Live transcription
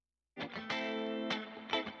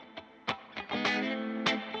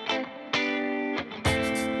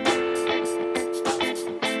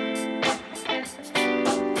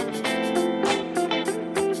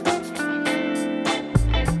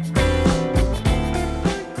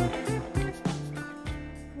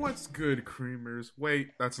What's good, creamers? Wait,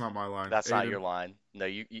 that's not my line. That's not Aiden. your line. No,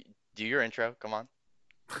 you do your intro. Come on.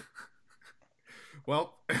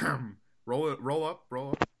 Well, roll up.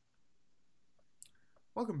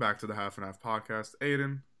 Welcome back to the Half and Half podcast.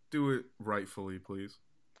 Aiden, do it rightfully, please.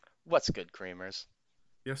 What's good, creamers?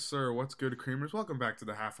 Yes, sir. What's good, creamers? Welcome back to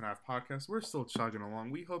the Half and Half podcast. We're still chugging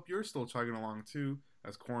along. We hope you're still chugging along too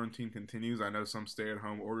as quarantine continues. I know some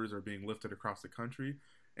stay-at-home orders are being lifted across the country,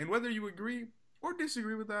 and whether you agree or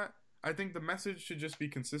disagree with that, I think the message should just be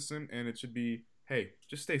consistent, and it should be, hey,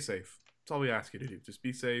 just stay safe. That's all we ask you to do. Just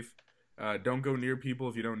be safe. Don't go near people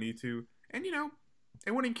if you don't need to, and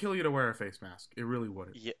it wouldn't kill you to wear a face mask. It really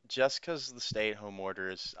wouldn't. Yeah, just because the stay-at-home order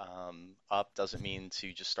is up doesn't mean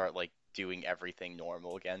to just start like doing everything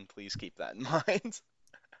normal again. Please keep that in mind.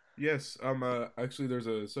 Yes, actually, there's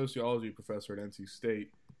a sociology professor at NC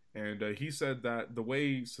State, and he said that the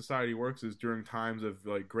way society works is during times of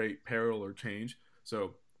like great peril or change,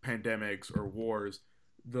 so pandemics or wars,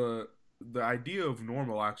 the the idea of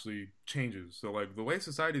normal actually changes. So like the way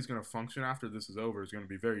society is going to function after this is over is going to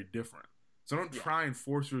be very different. So don't Yeah, try and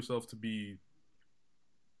force yourself to be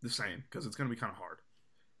the same because it's going to be kind of hard.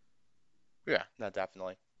 yeah, no,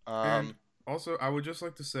 definitely. And also, I would just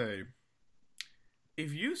like to say,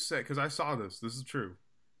 if you say, because I saw this is true.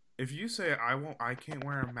 If you say I can't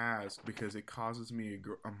wear a mask because it causes me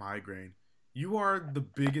a migraine, you are the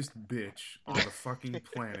biggest bitch on the fucking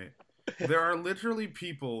planet. There are literally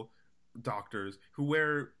people, doctors, who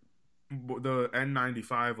wear the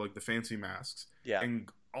N95, like the fancy masks, Yeah, and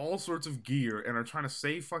all sorts of gear and are trying to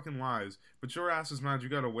save fucking lives. But your ass is mad you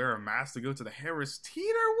gotta wear a mask to go to the Harris Teeter?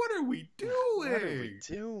 What are we what are we doing?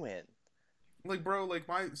 doing? Like, bro, like,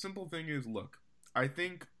 my simple thing is, look, I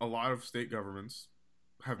think a lot of state governments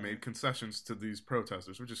have Mhm. made concessions to these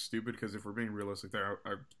protesters, which is stupid because if we're being realistic, they're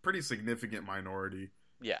a pretty significant minority,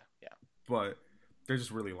 Yeah, yeah, but they're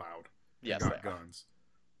just really loud and yes, they got are. guns.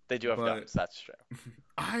 They do have But guns. That's true.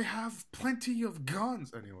 I have plenty of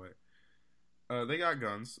guns. Anyway, they got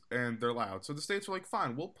guns and they're loud. So the states are like,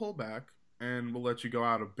 fine, we'll pull back and we'll let you go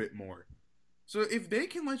out a bit more. So if they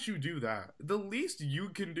can let you do that, the least you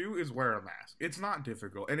can do is wear a mask. It's not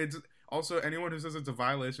difficult. And it's also anyone who says it's a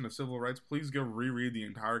violation of civil rights, please go reread the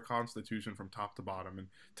entire Constitution from top to bottom and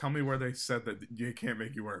tell me where they said that you can't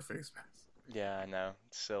make you wear a face mask. Yeah, I know.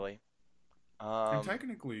 It's silly. And Um,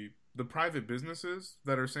 technically, the private businesses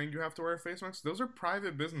that are saying you have to wear a face mask, those are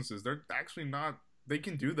private businesses. They're actually not. They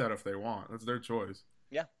can do that if they want. That's their choice.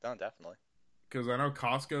 yeah, no, definitely. Because I know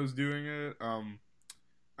Costco's doing it.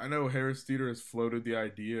 I know Harris Theater has floated the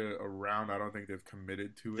idea around. I don't think they've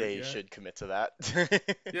committed to it They yet. should commit to that.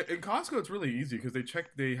 Yeah, in Costco it's really easy because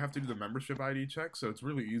they have to do the membership ID check, so it's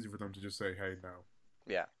really easy for them to just say, "Hey, no."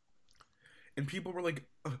 Yeah, And people were like,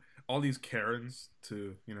 all these Karens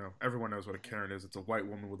to everyone knows what a Karen is. It's a white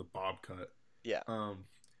woman with a bob cut. yeah. Um,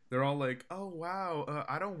 they're all like, "Oh wow,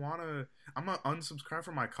 I don't want to. I'm gonna unsubscribe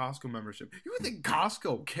from my Costco membership." You think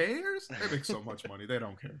Costco cares? They make so much money. They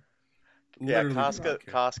don't care. Yeah, Literally do Costco not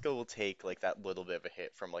care. Costco will take like that little bit of a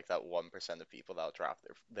hit from like that 1% of people that'll drop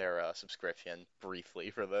their subscription briefly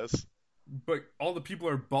for this. But all the people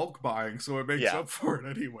are bulk buying, so it makes Yeah. up for it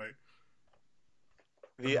anyway.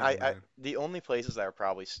 The Oh I man. the only places that are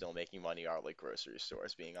probably still making money are like grocery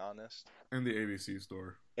stores, being honest, And the ABC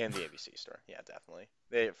store. and the ABC store. Yeah, definitely.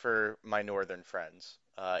 For my northern friends,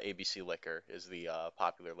 ABC Liquor is the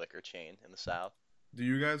popular liquor chain in the South. Do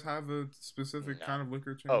you guys have a specific No. kind of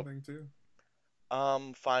liquor chain Oh, thing too?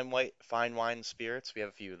 fine wine and spirits. We have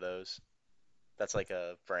a few of those. That's like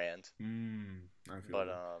a brand. I feel But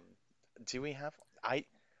that. do we have I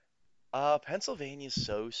Pennsylvania's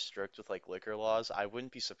so strict with like liquor laws. I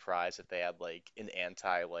wouldn't be surprised if they had like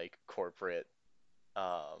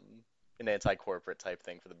um an anti-corporate type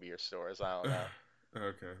thing for the beer stores. I don't know.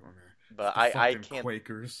 Okay, okay. But The I fucking can't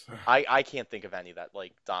Quakers. I can't think of any that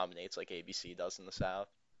like dominates like ABC does in the South.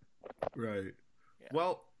 Right. Yeah.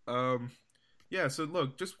 Well, yeah. So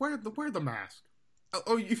look, just wear the mask.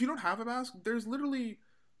 Oh, if you don't have a mask, there's literally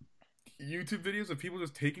YouTube videos of people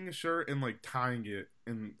just taking a shirt and like tying it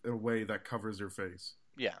in a way that covers their face.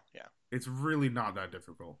 Yeah, yeah. It's really not that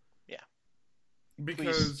difficult Yeah. Please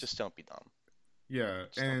because just don't be dumb. yeah,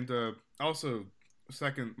 Just don't be and dumb. also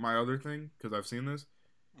second, my other thing because I've seen this.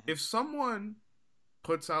 Hmm. If someone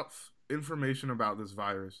puts out information about this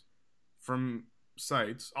virus from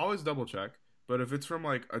sites, always double check. But if it's from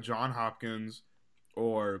like a John Hopkins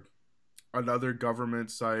or another government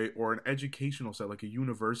site or an educational site like a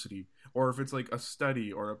university, or if it's like a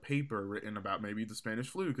study or a paper written about maybe the Spanish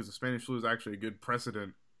flu, because the Spanish flu is actually a good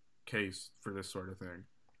precedent case for this sort of thing,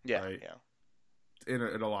 Yeah, right? yeah. In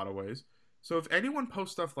a lot of ways. So if anyone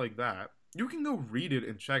posts stuff like that, you can go read it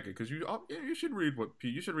and check it because you should read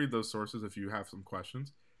you should read those sources if you have some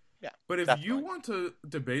questions. Yeah, But if you definitely. want to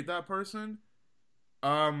debate that person,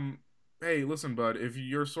 hey, listen, bud. If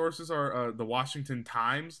your sources are the Washington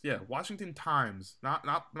Times, yeah, Washington Times,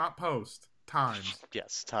 not Post Times,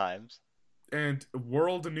 Yes, times. and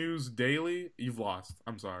World News Daily, you've lost.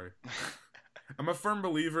 I'm sorry. I'm a firm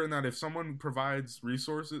believer in that if someone provides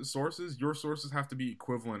sources, your sources have to be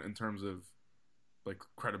equivalent in terms of like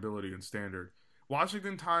credibility and standard.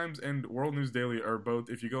 Washington Times and World News Daily are both,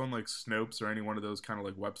 if you go on like Snopes or any one of those kind of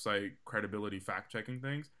like website credibility fact checking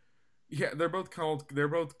things, yeah, they're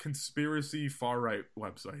both conspiracy far right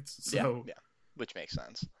websites. Yeah, So yeah, which makes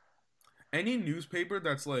sense. any newspaper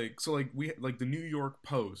that's like the New York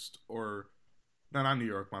Post or no, not New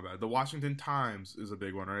York, my bad. The Washington Times is a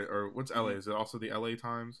big one, right? Or what's LA? Hmm. Is it also the LA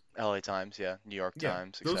Times? LA Times, yeah, New York Yeah,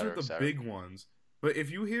 Times, those are etc., the etc. big ones. But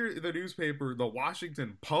if you hear the newspaper, the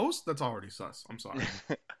Washington Post, that's already sus. I'm sorry.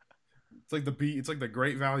 It's like it's like the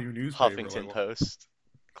Great Value newspaper. Like, Huffington Post,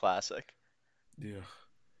 classic. yeah,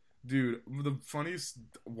 dude. The funniest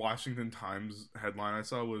Washington Times headline I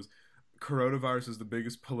saw was coronavirus is the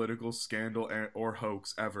biggest political scandal or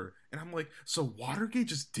hoax ever, and I'm like, so Watergate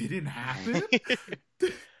just didn't happen?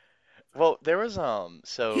 Well, there was He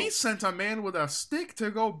so sent a man with a stick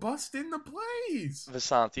to go bust in the place.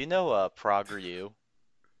 Vasant, do you know PragerU?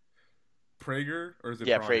 Prager or is it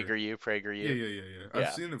Yeah, Prager? PragerU, Yeah, PragerU. yeah, yeah, yeah.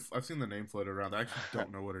 Yeah. I've seen the name floated around. I actually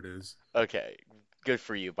don't know what it is. Okay, good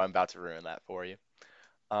for you, but I'm about to ruin that for you.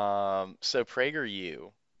 So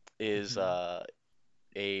PragerU is Hmm.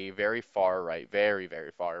 a very far right, very,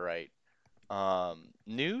 very far right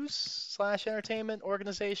news slash entertainment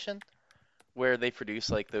organization where they produce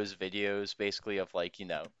like those videos basically of like,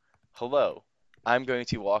 hello, I'm going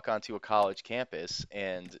to walk onto a college campus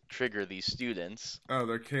and trigger these students. Oh,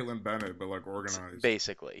 they're Caitlin Bennett, but like organized.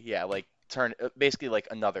 Basically, yeah, like basically like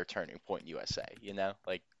another Turning Point USA,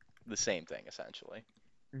 like the same thing essentially.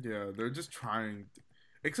 Yeah, they're just trying.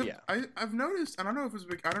 Except Yeah. I've noticed. I don't know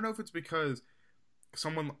if it's because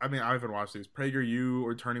someone. I mean, I haven't watched these. PragerU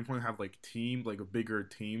or Turning Point have like a bigger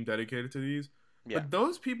team dedicated to these. Yeah. But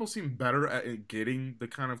those people seem better at getting the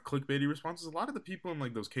kind of clickbaity responses. A lot of the people in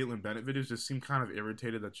like those Caitlyn Bennett videos just seem kind of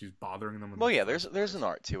irritated that she's bothering them in the Well, yeah, there's first there's an place.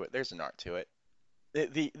 art to it. There's an art to it.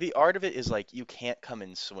 The art of it is like you can't come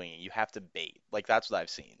in swinging. You have to bait. Like that's what I've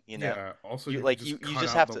seen, Yeah. Also, You you have to like you just you cut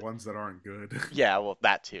just out have the to. ones that aren't good. Yeah, well,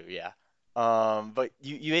 that too, yeah. But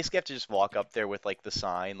you basically have to just walk up there with like the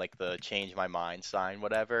sign, like the change my mind sign,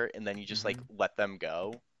 whatever, and then you just like Hmm. let them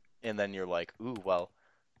go. And then you're like, ooh, well,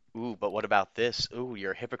 ooh, but what about this? Ooh,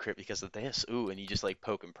 you're a hypocrite because of this. Ooh, and you just like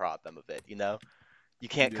poke and prod them a bit. You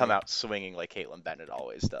can't come Yeah. out swinging like Caitlyn Bennett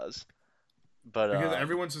always does. But Because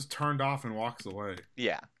everyone's just turned off and walks away.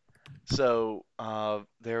 yeah. So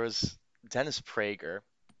there was Dennis Prager,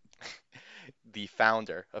 the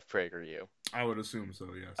founder of PragerU. I would assume so.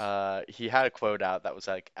 Yes. He had a quote out that was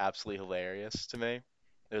like absolutely hilarious to me.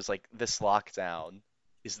 It was like, "This lockdown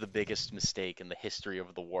is the biggest mistake in the history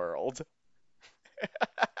of the world."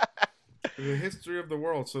 The history of the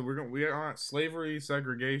world. So we are on slavery,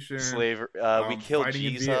 segregation, Slavery. We killed fighting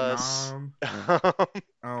in Jesus.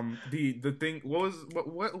 Vietnam. The thing.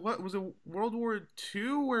 What was it? World War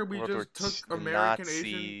II, where we World War just took II, the American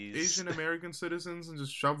Nazis. Asian American citizens and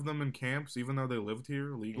just shoved them in camps, even though they lived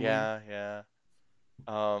here legally. Yeah, yeah.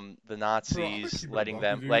 The Bro, I'm gonna Nazis keep it a buck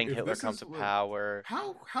with you. letting If Hitler this come is to look, power.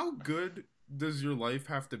 how good does your life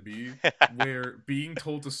have to be where being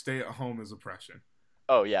told to stay at home is oppression?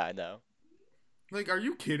 Oh yeah, I know. Like, are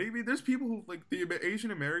you kidding me? There's people who like the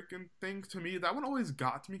Asian American thing. To me, that one always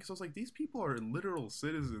got to me because I was like, these people are literal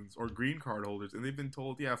citizens or green card holders, and they've been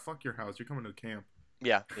told, "Yeah, fuck your house. You're coming to camp."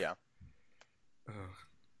 Yeah, yeah. Ugh.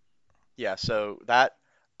 Yeah, so that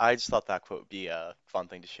I just thought that quote would be a fun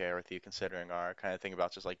thing to share with you, considering our kind of thing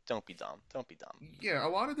about just like don't be dumb, don't be dumb. Yeah, a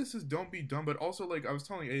lot of this is don't be dumb, but also like I was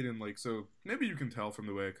telling Aiden, like, so maybe you can tell from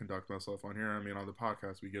the way I conduct myself on here. I mean, on the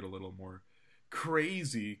podcast, we get a little more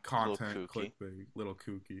crazy A little content, kooky. clickbait, little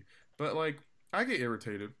kooky, but like I get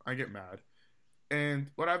irritated, I get mad. And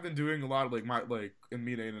what I've been doing a lot of like my like in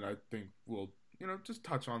me and Aiden, I think we'll just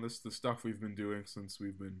touch on this the stuff we've been doing since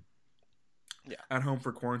we've been Yeah. at home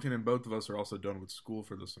for quarantine, and both of us are also done with school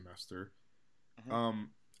for the semester. Hmm. Um,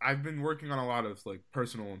 I've been working on a lot of like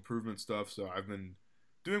personal improvement stuff, so I've been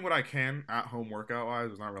doing what I can at home workout wise.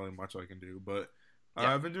 There's not really much I can do, but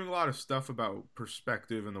Yeah. I've been doing a lot of stuff about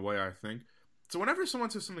perspective and the way I think. So whenever someone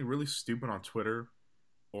says something really stupid on Twitter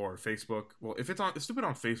or Facebook, well, if it's stupid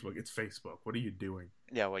on Facebook, it's Facebook. What are you doing?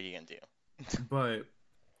 Yeah, what are you gonna do? But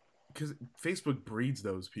because Facebook breeds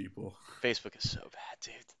those people. Facebook is so bad,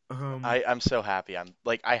 dude. Um, I'm so happy. I'm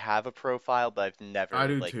like I have a profile, but I've I never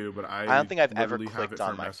do like too, but I don't I think I've ever literally have clicked it for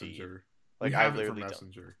on my feed. Messenger. We Like I have it for literally don't.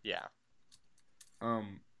 Messenger. Yeah.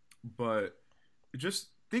 Um, but just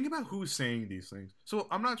think about who's saying these things. So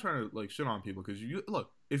I'm not trying to like shit on people because you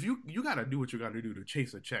look, if you gotta do what you gotta do to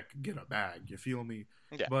chase a check, get a bag. You feel me?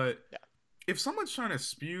 Yeah. But Yeah. if someone's trying to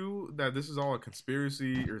spew that this is all a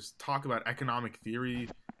conspiracy or talk about economic theory,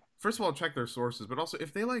 first of all, check their sources. But also,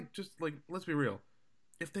 if they like, just like, let's be real.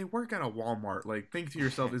 If they work at a Walmart, like, think to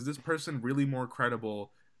yourself, is this person really more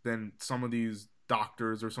credible than some of these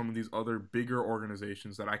doctors or some of these other bigger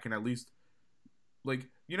organizations that I can at least, like,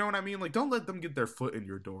 you know what I mean? Like, don't let them get their foot in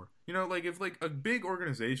your door. You know, like, if, like, a big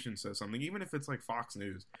organization says something, even if it's, like, Fox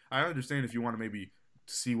News, I understand if you want to maybe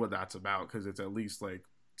see what that's about because it's at least, like,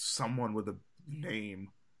 someone with a name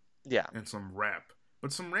Yeah. and some rep.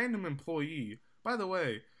 But some random employee, by the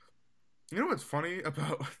way, you know what's funny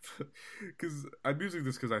about, because I'm using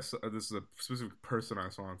this because I saw, this is a specific person I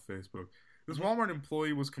saw on Facebook. This Walmart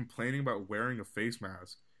employee was complaining about wearing a face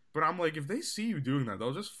mask. But I'm like, if they see you doing that,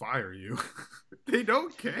 they'll just fire you. They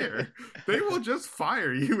don't care. They will just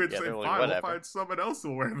fire you and Yeah, say, they're like, fine, we'll "Whatever." find someone else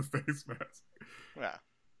who'll wear the face mask. Yeah.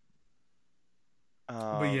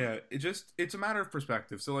 But yeah, it's a matter of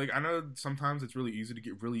perspective. So like I know sometimes it's really easy to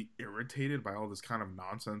get really irritated by all this kind of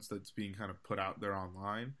nonsense that's being kind of put out there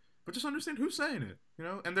online. But just understand who's saying it, you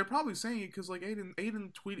know? And they're probably saying it because like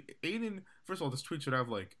Aiden, first of all, this tweet should have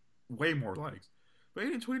like way more likes. But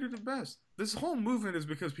Aiden tweeted it best. This whole movement is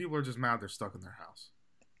because people are just mad they're stuck in their house.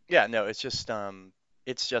 Yeah, no, it's just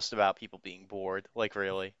about people being bored, like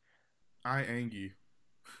really. I Angie.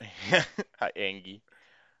 Hi, Angie.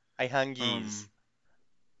 I hungies. Um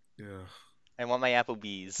yeah. I want my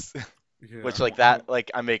Applebee's. Yeah. Which like that,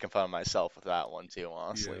 like I'm making fun of myself with that one too,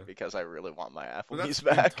 honestly, Yeah. because I really want my But Applebee's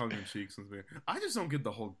that's back. tongue in cheek since I just don't get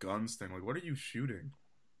the whole guns thing. Like what are you shooting?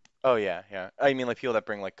 Oh yeah, yeah. I mean like people that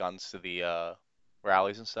bring like guns to the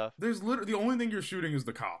rallies and stuff. There's literally the only thing you're shooting is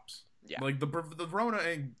the cops. Yeah. Like the Rona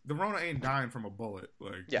ain't dying from a bullet.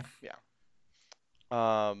 Like Yeah, yeah.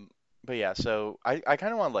 But yeah, so I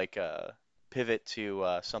kind of want like pivot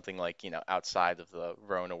to something like, outside of the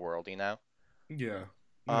Rona world, you know? yeah.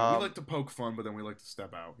 We Um, like to poke fun, but then we like to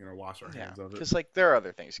step out. You know, wash our yeah, hands of it. because like there are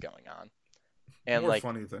other things going on. And More like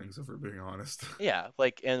funny things, if we're being honest. yeah,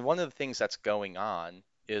 like and one of the things that's going on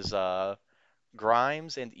is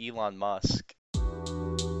Grimes and Elon Musk.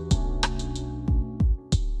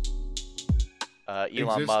 Elon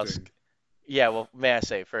Existing. Musk. Yeah, well, may I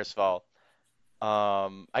say, first of all,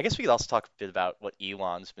 I guess we could also talk a bit about what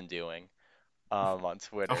Elon's been doing on A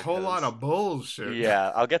Twitter, whole lot 'cause of bullshit.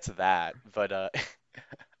 yeah, I'll get to that. But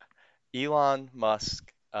Elon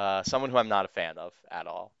Musk, someone who I'm not a fan of at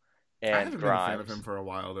all, I and haven't been a fan of him Grimes, for a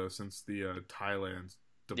while though, since the Thailand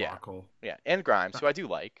yeah, debacle. yeah, and Grimes, who I do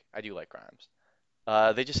like. I do like Grimes.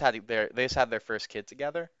 They just had their first kid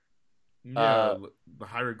together. Yeah, Uh, the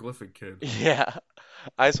hieroglyphic kid. yeah,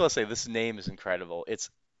 I just want to say this name is incredible.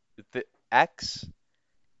 It's the X,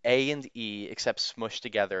 A, and E, except smushed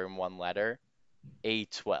together in one letter,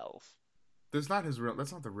 A12. That's not his real.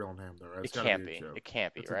 That's not the real name though, right? It It's gotta can't be a be. joke. It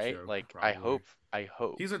can't be, It's a right? joke, Like, probably. I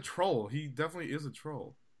hope. He's a troll. He definitely is a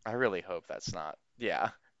troll. I really hope that's not.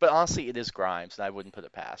 Yeah. But honestly, it is Grimes, and I wouldn't put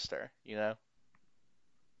it past her, you know?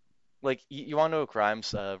 Like, you want to know what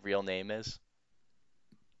Grimes' real name is?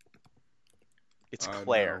 It's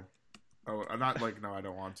Claire. No. Oh, not like no, I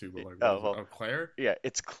don't want to, but like, Oh, what is well, it? Oh, Claire? yeah,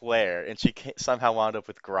 it's Claire, and she somehow wound up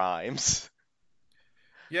with Grimes.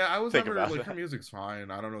 Yeah, I was Think never about like her that. music's fine.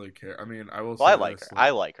 I don't really care. I mean, I will Well, I say like her. this: like, I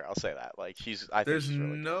like her. I'll say that. Like, I think there's she's really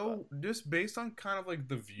good, but. no just based on kind of like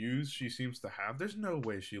the views she seems to have. There's no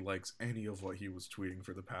way she likes any of what he was tweeting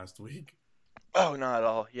for the past week. Oh, not at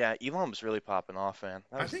all. Yeah, Elon was really popping off, man.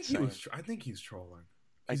 That I was think insane. I think he's trolling.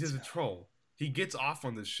 I, He's just a troll. He gets off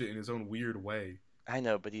on this shit in his own weird way. I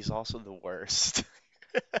know, but he's also the worst.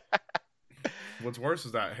 What's worse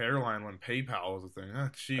is that hairline when PayPal was a thing. Ah,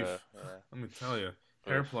 chief. Yeah. Let me tell you,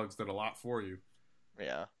 hair Oof. plugs did a lot for you.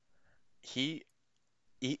 Yeah. He,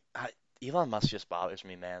 Elon Musk just bothers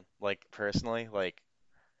me, man. Like personally, like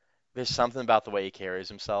there's something about the way he carries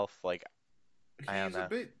himself. Like I don't He's a know.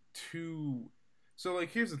 bit too. So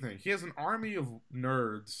like, here's the thing: he has an army of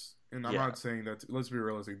nerds, and I'm Yeah. not saying that. Let's be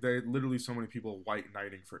realistic. There are literally so many people white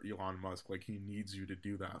knighting for Elon Musk. Like he needs you to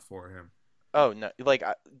do that for him. Oh no, like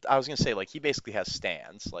I was gonna say, like he basically has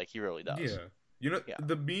stands. Like he really does. Yeah. You know Yeah.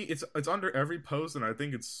 the meme. It's under every post, and I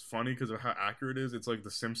think it's funny because of how accurate it is. It's like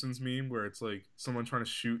the Simpsons meme where it's like someone trying to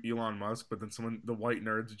shoot Elon Musk, but then the white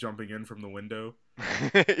nerds jumping in from the window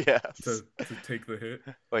Yes. to take the hit.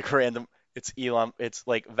 Like random It's Elon. It's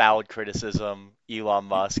like valid criticism, Elon Y-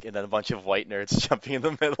 Musk, and then a bunch of white nerds jumping in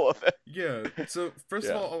the middle of it. Yeah. So first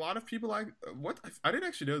of Yeah. all, a lot of people like what I didn't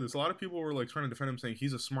actually know this. A lot of people were like trying to defend him, saying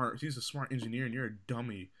he's a smart engineer, and you're a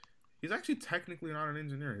dummy. He's actually technically not an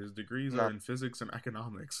engineer. His degrees are No. in physics and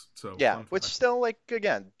economics. So Yeah, fun which fact. still like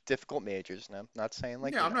again difficult majors. No, not saying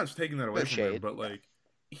like Yeah, I'm not just taking that no away from him, shade. but Yeah. like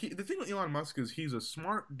the thing with Elon Musk is he's a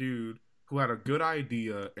smart dude who had a good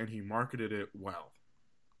idea and he marketed it well.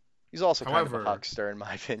 He's also kind of a However, huckster in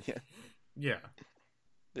my opinion. yeah,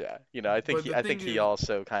 Yeah, I think but he the I thing think he is,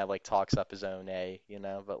 also kind of like talks up his own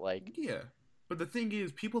but like yeah, but the thing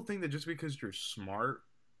is, people think that just because you're smart,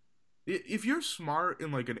 if you're smart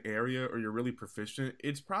in like an area or you're really proficient,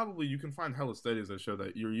 it's probably you can find hella studies that show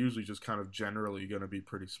that you're usually just kind of generally going to be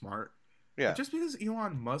pretty smart. But yeah. just because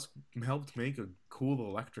Elon Musk helped make a cool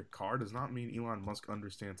electric car does not mean Elon Musk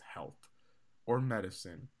understands health or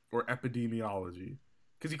medicine or epidemiology.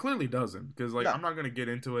 Because he clearly doesn't. Because like No. I'm not gonna get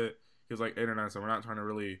into it. Because like internet, so we're not trying to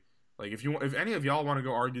really like if any of y'all want to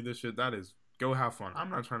go argue this shit, that is go have fun. I'm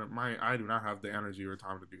not trying to. I do not have the energy or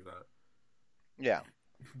time to do that. Yeah.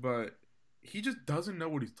 But he just doesn't know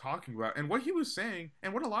what he's talking about. And what he was saying,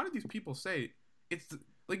 and what a lot of these people say, it's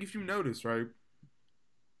like if you notice, right?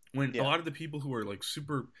 When a Yeah. lot of the people who are like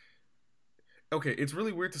super okay, it's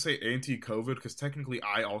really weird to say anti-COVID because technically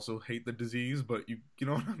I also hate the disease, but you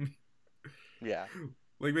know what I mean? Yeah.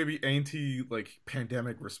 Like maybe anti like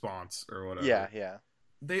pandemic response or Yeah. whatever. Yeah.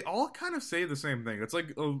 They all kind of say the same thing. It's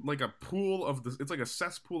like a pool of the it's like a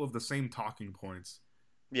cesspool of the same talking points.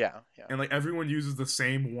 Yeah. Yeah. And like everyone uses the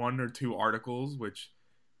same one or two articles, which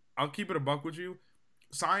I'll keep it a buck with you.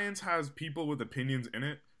 Science has people with opinions in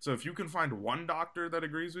it. So if you can find one doctor that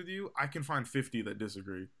agrees with you, I can find 50 that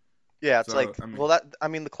disagree. Yeah, it's So like, I mean, well,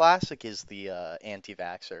 the classic is the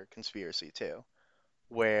anti-vaxxer conspiracy too,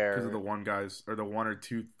 because of the where one guys or the one or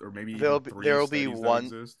two or maybe even three there'll be studies that one.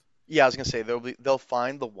 exist. Yeah, I was gonna say they'll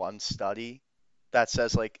find the one study that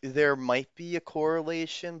says like there might be a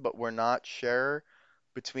correlation, but we're not sure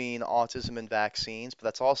between autism and vaccines. But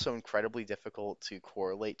that's also incredibly difficult to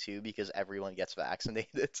correlate to because everyone gets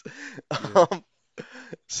vaccinated. Yeah. Um,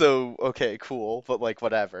 so okay, cool, but like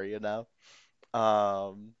whatever.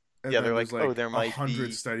 Um, And yeah, then they're there's like, oh, like there a might hundred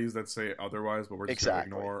be. studies that say otherwise, but we're just gonna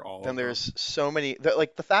Exactly. ignore all Then of them. there's so many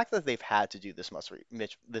like the fact that they've had to do this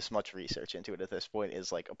much research into it at this point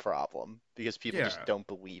is like a problem because people just Yeah. don't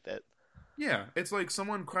believe it. Yeah, it's like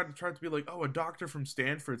someone tried to be like, "Oh, a doctor from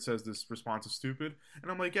Stanford says this response is stupid," and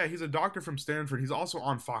I'm like, "Yeah, he's a doctor from Stanford. He's also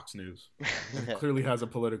on Fox News, and clearly has a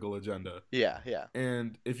political agenda." Yeah, yeah.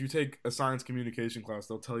 And if you take a science communication class,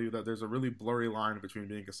 they'll tell you that there's a really blurry line between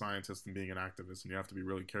being a scientist and being an activist, and you have to be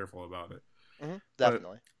really careful about it. But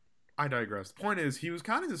Definitely. I digress. The point is, he was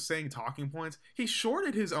kind of just saying talking points. He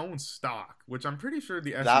shorted his own stock, which I'm pretty sure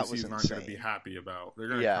the That SEC was is not going to be insane. happy about. They're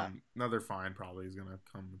going to Yeah. come, another fine probably is going to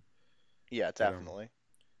come Yeah, to them. definitely.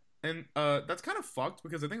 And that's kind of fucked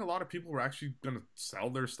because I think a lot of people were actually going to sell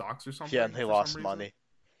their stocks or Yeah, and something they for some lost reason. money.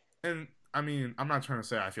 And I mean, I'm not trying to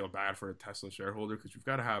say I feel bad for a Tesla shareholder because you've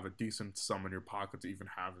got to have a decent sum in your pocket to even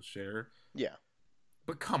have a share. Yeah.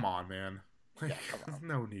 But come on, man. Like, Yeah, come on.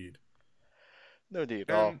 no need. No need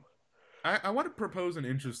at all. And I want to propose an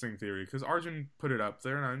interesting theory because Arjun put it up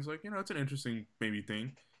there, and I was like, it's an interesting maybe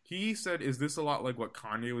thing. He said, "Is this a lot like what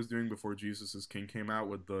Kanye was doing before Jesus is King came out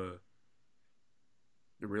with the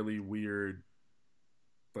really weird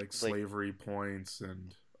like Like, slavery points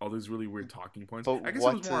and all these really weird talking points?" but I guess it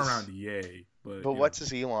what was more does around Yay, but but what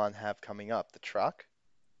does Elon have coming up? The truck?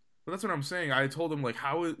 But that's what I'm saying. I told him like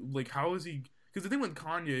how is he? Because the thing with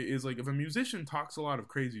Kanye is like if a musician talks a lot of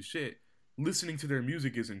crazy shit, listening to their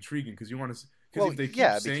music is intriguing because you want to. Because Well, if they keep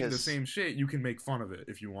yeah, saying the because same shit, you can make fun of it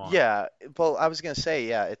if you want. yeah, well, I was gonna say,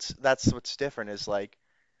 yeah, that's what's different is like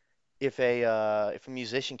if a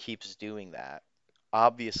musician keeps doing that,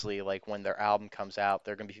 obviously like when their album comes out,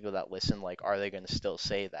 there are gonna be people that listen, like, are they gonna still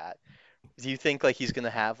say that? Do you think like he's gonna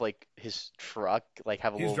have like his truck like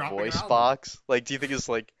have a He's little dropping an voice album. box? Like, do you think his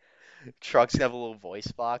like truck's gonna have a little voice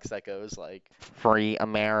box that goes like Free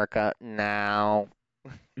America now?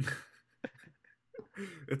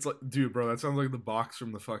 It's like, dude, bro, that sounds like the box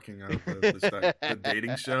from the fucking the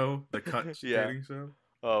dating show, the Cut Yeah. dating show.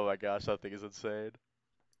 Oh my gosh, that thing is insane.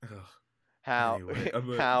 Ugh. How Anyway,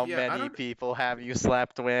 but how yeah, I many don't. people have you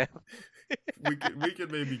slept with? We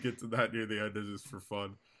could maybe get to that near the end just for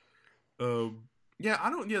fun. Yeah, I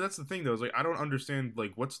don't. Yeah, that's the thing though. Is like I don't understand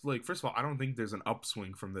like what's like. First of all, I don't think there's an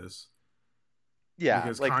upswing from this Yeah,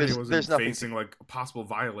 because like Kanye there's wasn't nothing to facing like possible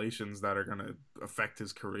violations that are gonna affect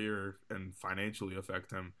his career and financially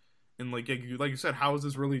affect him And like you said, how is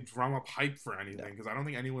this really drum up hype for Yeah. anything? Because I don't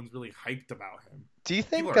think anyone's really hyped about him. Do you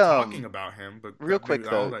People think are talking about him, but real maybe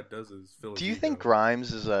quick all though, that does is fill do his you think ego.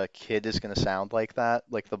 Grimes as a kid is gonna sound like that,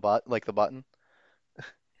 like the button?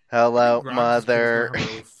 I think Hello, Grimes' kid is gonna mother. have a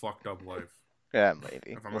really fucked up life. Yeah,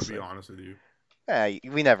 maybe. If I'm We'll gonna be see. honest with you. Yeah,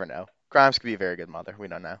 we never know. Grimes could be a very good mother. We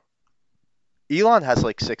don't know. Elon has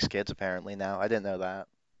like 6 kids apparently now. I didn't know that.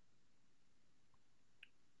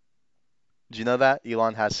 Did you know that?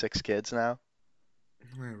 Elon has 6 kids now?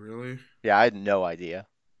 Wait, really? Yeah, I had no idea.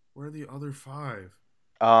 Where are the other 5?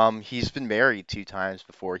 He's been married 2 times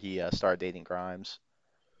before he started dating Grimes.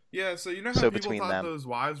 Yeah, so you know how So people between thought them, those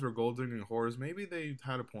wives were gold digging whores? Maybe they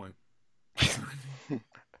had a point.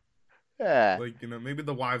 yeah, Like, maybe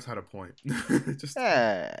the wives had a point. Just,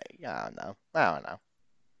 I don't know. I don't know.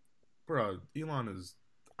 bro, Elon is.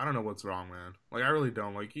 I don't know what's wrong, man. Like, I really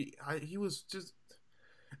don't. Like, he was just.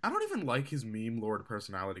 I don't even like his meme lord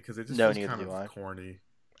personality because it just No, feels neither kind do I. of corny.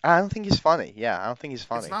 I don't think he's funny. Yeah, I don't think he's It's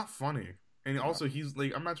funny. not funny, and No. also he's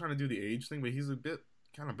like, I'm not trying to do the age thing, but he's a bit,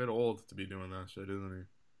 kind of bit old to be doing that shit, isn't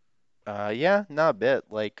Yeah, not a bit.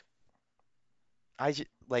 Like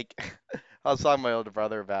like I was talking to my older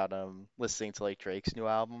brother about listening to like Drake's new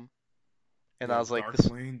album, he? and I Yeah, was like, Dark this,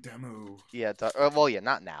 Lane demo. yeah, well, yeah,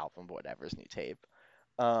 not an album, but whatever, his new tape.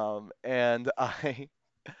 And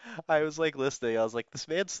I was like listening. I was like, this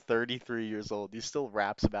man's 33 years old. He still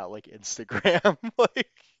raps about like Instagram. Like,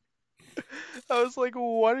 I was like,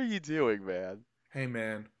 what are you doing, man? Hey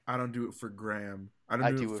man, I don't do it for Graham. I don't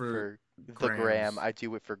I do it do it for for the gram. grams. I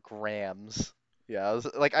do it for grams. Yeah, I was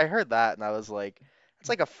like, I heard that, and I was like, it's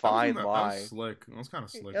like a fine That was line. slick. That was kind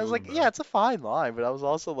of slick. I It was wasn't like, yeah, bad. it's a fine line, but I was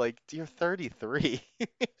also like, you're 33.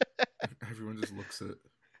 Everyone just looks at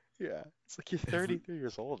Yeah, it's like you're every 33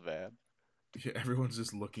 years old, man. yeah, everyone's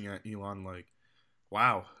just looking at Elon like,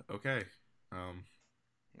 wow, okay. Um,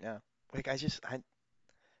 Yeah, like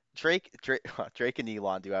Drake, Drake and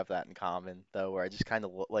Elon do have that in common, though, where I just kind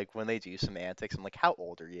of look like when they do some antics, I'm like, how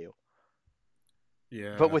old are you?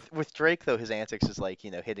 But yeah, with Drake though, his antics is like,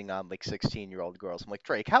 hitting on like 16-year-old girls. I'm like,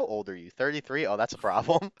 Drake, how old are you? 33? Oh, that's a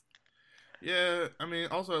problem. yeah. I mean,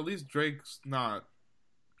 also at least Drake's not,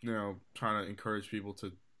 trying to encourage people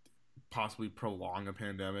to possibly prolong a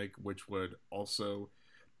pandemic, which would also.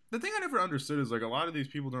 The thing I never understood is like a lot of these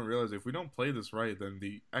people don't realize if we don't play this right, then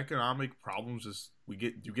the economic problems just you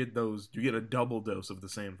get a double dose of the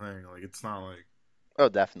same thing. Like it's not like. Oh,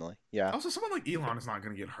 definitely. Yeah. Also, someone like Elon is not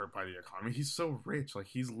going to get hurt by the economy. He's so rich. Like,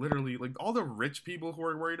 he's literally like all the rich people who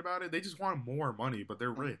are worried about it. They just want more money, but they're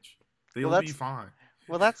rich. Well, They'll be that's fine.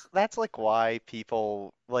 well, that's like why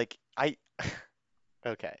people like I.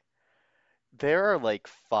 Okay. There are like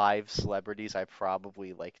 5 celebrities I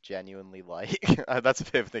probably like genuinely like. That's a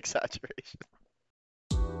bit of an exaggeration.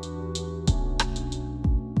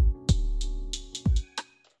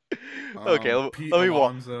 Okay, Pete let me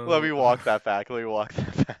walk. Let me Alonso. walk that back. Let me walk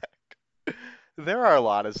that back. There are a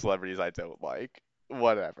lot of celebrities I don't like.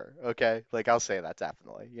 Whatever. Okay, like I'll say that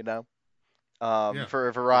definitely. Yeah, For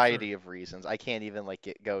a for sure. variety of reasons. I can't even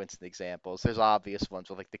like go into the examples. There's obvious ones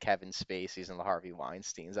with like the Kevin Spaceys and the Harvey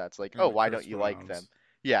Weinsteins. That's like, oh, And the why Chris don't you like them? Browns.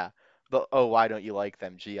 Yeah. Why don't you like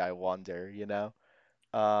them? Gee, I wonder.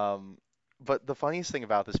 Um, but the funniest thing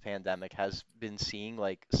about this pandemic has been seeing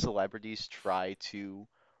like celebrities try to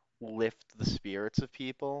lift the spirits of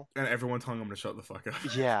people. And everyone telling him to shut the fuck up.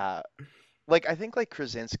 Yeah. Like I think like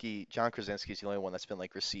John Krasinski's the only one that's been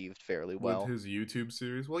like received fairly With well. his YouTube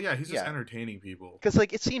series. Well, yeah, he's just Yeah. entertaining people. Because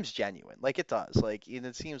like it seems genuine, like it does, like and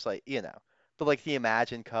it seems like but like the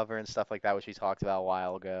Imagine cover and stuff like that, which we talked about a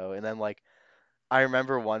while ago, and then like I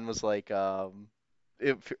remember one was like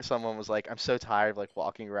someone was like, I'm so tired of like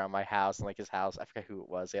walking around my house and like his house, I forget who it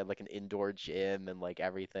was. They had like an indoor gym and like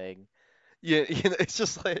everything. Yeah, it's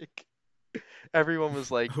just like everyone was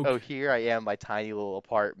like, oh, Okay. here I am, my tiny little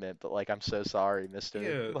apartment, but like I'm so sorry, Mister.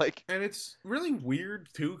 Yeah, Like, and it's really weird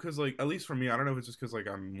too, because like at least for me, I don't know if it's just because like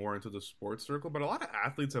I'm more into the sports circle, but a lot of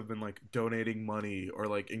athletes have been like donating money or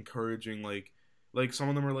like encouraging like some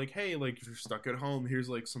of them are like, hey, like if you're stuck at home, here's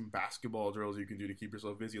like some basketball drills you can do to keep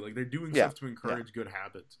yourself busy. Like they're doing yeah, stuff to yeah, encourage good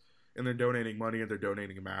habits, and they're donating money and they're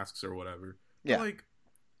donating masks or whatever. But yeah, like,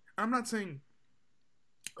 I'm not saying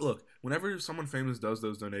look, whenever someone famous does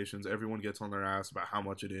those donations, everyone gets on their ass about how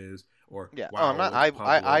much it is, or yeah. Oh, I'm wow, not. it's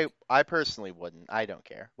public. I personally wouldn't. I don't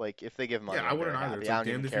care. Like, if they give Yeah, money, I I'm wouldn't very either. It's happy. I like don't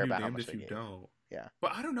even damned if you care do, about how damned much if they you gave. don't. Yeah.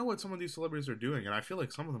 But I don't know what some of these celebrities are doing, and I feel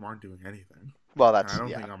like some of them aren't doing anything. Well, And I that's don't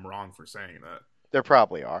yeah. think I'm wrong for saying that. There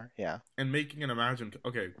probably are. Yeah. And making an imagined.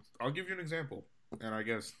 Okay, I'll give you an example. And I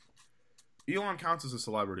guess Elon counts as a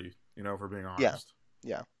celebrity, if we're being Yeah. honest.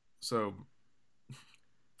 Yeah. So,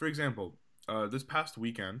 for example, this past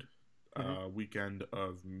weekend, Hmm. weekend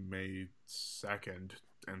of May 2nd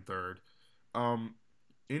and 3rd. Um,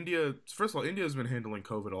 India, first of all, India has been handling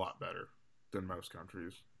COVID a lot better than most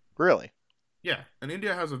countries. Really? Yeah, and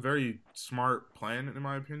India has a very smart plan, in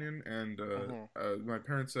my opinion. And Hmm. my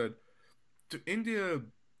parents said to India,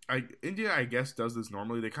 India, I guess, does this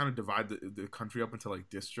normally. They kind of divide the country up into like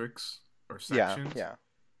districts or Yeah, sections, yeah.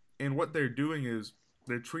 and what they're doing is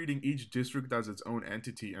they're treating each district as its own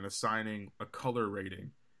entity and assigning a color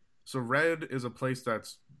rating. So red is a place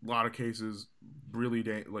that's a lot of cases really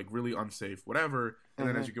like really unsafe, whatever. And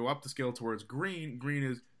then Hmm. as you go up the scale towards green, green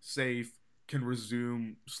is safe, can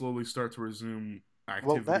resume, slowly start to resume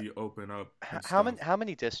Well, that activity, open up and how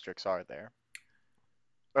many stuff. districts are there?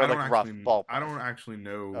 Or like rough I ballpark. don't actually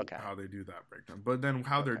know Okay. how they do that breakdown. But then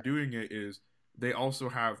how they're Okay. doing it is they also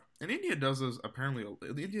have, and India does this apparently.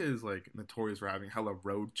 India is like notorious for having hella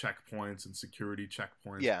road checkpoints and security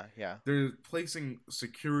checkpoints. Yeah, yeah. They're placing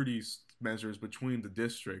security measures between the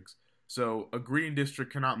districts, so a green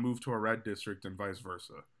district cannot move to a red district and vice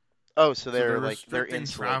versa. Oh, so So they're they're restricting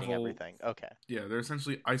insulating travel. everything. Okay. Yeah, they're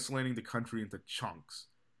essentially isolating the country into chunks,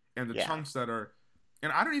 and the Yeah. chunks that are,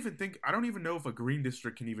 and I don't even know if a green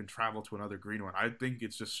district can even travel to another green one. I think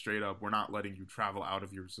it's just straight up we're not letting you travel out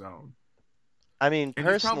of your zone. I mean, And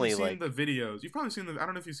you've probably personally, seen like the videos. You've probably seen the. I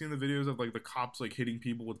don't know if you've seen the videos of like the cops like hitting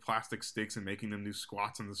people with plastic sticks and making them do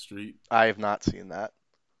squats in the street. I have not seen that.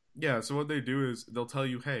 Yeah. So what they do is they'll tell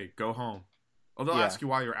you, "Hey, go home." Or they'll Yeah. ask you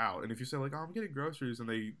why you're out, and if you say like, "Oh, I'm getting groceries," and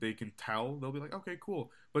they can tell, they'll be like, "Okay,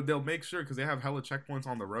 cool." But they'll make sure because they have hella checkpoints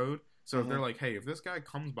on the road. So if they're Hmm. like, "Hey, if this guy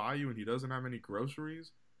comes by you and he doesn't have any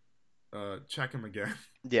groceries, check him again."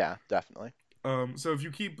 Yeah, definitely. So if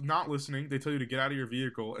you keep not listening, they tell you to get out of your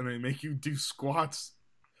vehicle, and they make you do squats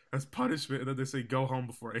as punishment, and then they say, "Go home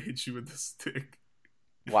before I hit you with the stick."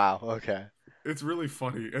 Wow. Okay. It's really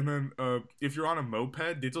funny. And then if you're on a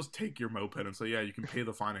moped, they just take your moped and say, "Yeah, you can pay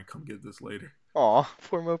the fine and come get this later." Aw,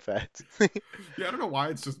 poor mopeds. Yeah, I don't know why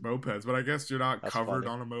it's just mopeds, but I guess you're not That's covered funny.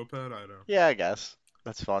 on a moped. I don't know. Yeah, I guess.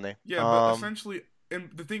 That's funny. Yeah, but essentially, and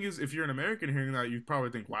the thing is, if you're an American hearing that, you'd probably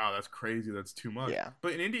think, "Wow, that's crazy. That's too much." Yeah.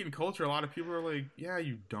 But in Indian culture, a lot of people are like, "Yeah,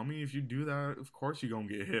 you dummy. If you do that, of course you're gonna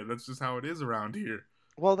get hit. That's just how it is around here."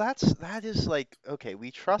 Well, that is like okay,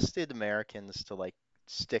 we trusted Americans to like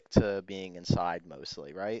stick to being inside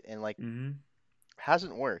mostly, right? And like Hmm.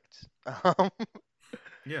 hasn't worked. Um,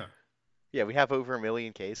 Yeah. yeah, we have over 1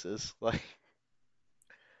 million cases. Like,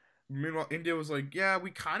 Meanwhile, India was like, "Yeah,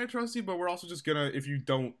 we kind of trust you, but we're also just gonna if you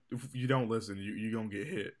don't listen, you gonna get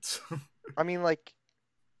hit." I mean, like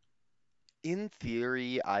in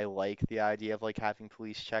theory, I like the idea of like having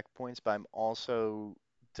police checkpoints, but I'm also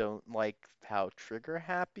don't like how trigger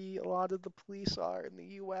happy a lot of the police are in the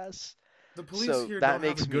US. The police So here that don't have a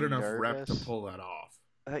makes me good enough rep to nervous. pull that off.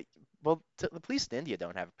 Uh, well, the police in India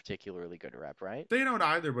don't have a particularly good rep, right? They don't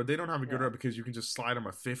either, but they don't have a good Yeah. rep because you can just slide them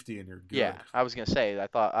a 50 and you're Yeah, good. I was gonna say. I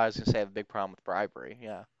was gonna say I have a big problem with bribery.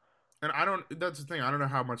 Yeah. And I don't. That's the thing. I don't know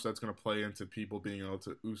how much that's going to play into people being able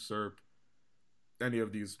to usurp any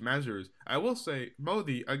of these measures. I will say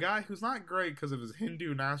Modi, a guy who's not great because of his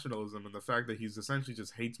Hindu nationalism and the fact that he's essentially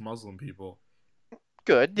just hates Muslim people.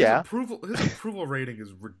 Good. Yeah. His approval rating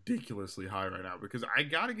is ridiculously high right now because I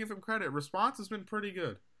gotta give him credit. Response has been pretty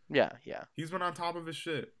good. Yeah. Yeah. He's been on top of his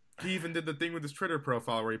shit. He even did the thing with his Twitter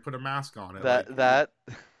profile where he put a mask on it. That that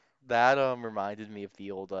that reminded me of the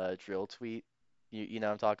old drill tweet. You know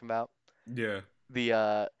what I'm talking about? Yeah.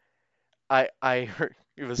 The I heard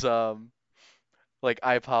it was like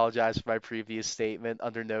I apologize for my previous statement.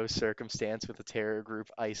 Under no circumstance with the terror group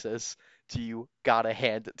ISIS do you gotta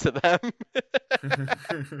hand it to them.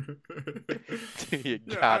 Do you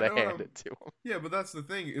Yeah, I gotta know. hand it to them. Yeah, but that's the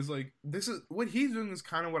thing is like this is what he's doing is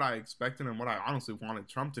kind of what I expected and what I honestly wanted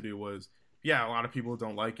Trump to do was yeah, a lot of people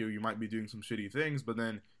don't like you. You might be doing some shitty things, but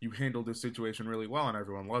then you handle this situation really well and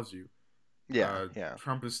everyone loves you. Yeah, yeah.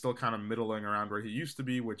 Trump is still kind of middling around where he used to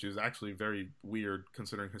be, which is actually very weird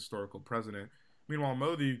considering historical president. Meanwhile,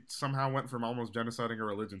 Modi somehow went from almost genociding a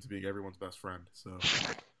religion to being everyone's best friend. So,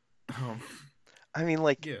 um, I mean,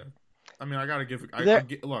 like, yeah. I mean, I gotta give. there.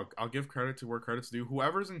 Look, I'll give credit to where credit's due.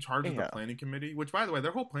 Whoever's in charge of the Yeah. planning committee, which by the way,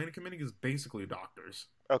 their whole planning committee is basically doctors.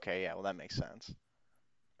 Okay, yeah. Well, that makes sense.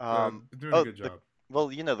 Doing a Oh, good job.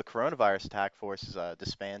 well, you know, the coronavirus task force is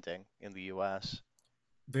disbanding in the U.S.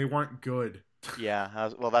 They weren't good. Yeah,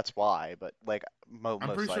 well, that's why, but like I'm most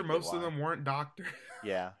pretty sure likely most of why. them weren't doctors.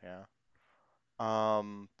 Yeah, yeah.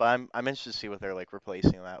 But I'm interested to see what they're like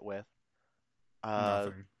replacing that with.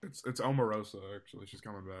 Nothing. It's Omarosa actually. She's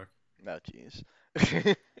coming back. Oh, jeez.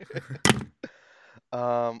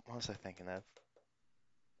 What was I thinking of?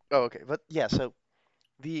 Oh, okay, but yeah, so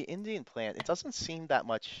the Indian plant, it doesn't seem that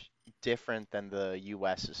much different than the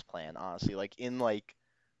U.S.'s plan, honestly.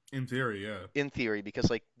 In theory, yeah. In theory, because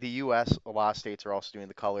like the U.S., a lot of states are also doing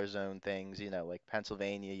the color zone things. Like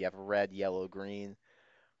Pennsylvania, you have red, yellow, green.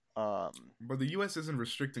 Um, But the U.S. isn't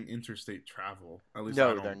restricting interstate travel. At least I no,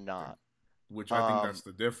 they're don't think. not. Which I think that's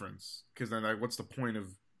Um, the difference. Because then, like, what's the point of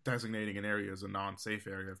designating an area as a non-safe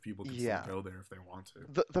area if people can still yeah. go there if they want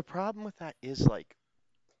to? The problem with that is like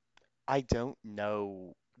I don't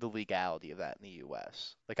know the legality of that in the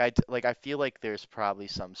U.S. Like I feel like there's probably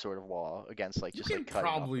some sort of law against like You just like can cutting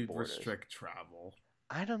off the probably borders. restrict travel.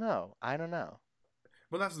 I don't know. I don't know.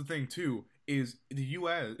 But that's the thing too. Is the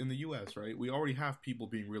U.S. in the U.S. right? We already have people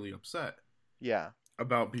being really upset Yeah.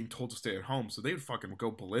 about being told to stay at home, so they'd fucking go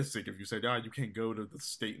ballistic if you said, "Ah, you can't go to the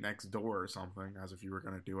state next door" or something, as if you were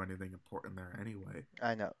gonna do anything important there anyway.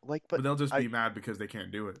 I know. Like, but But they'll just I be mad because they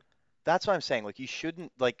can't do it. that's what I'm saying. Like, you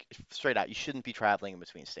shouldn't like straight out. You shouldn't be traveling in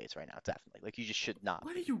between states right now. Definitely. Like, you just should not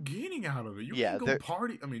What are be. you gaining out of it? You can Yeah. go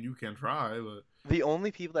party. I mean, you can try, but The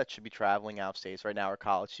only people that should be traveling out of states right now are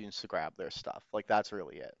college students to grab their stuff. Like, that's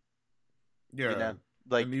really it. You yeah. know. And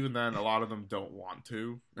Like, even then, a lot of them don't want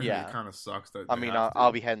to, and it yeah. kind of sucks that I they mean, have I'll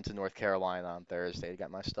to. be heading to North Carolina on Thursday to get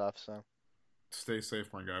my stuff. So. Stay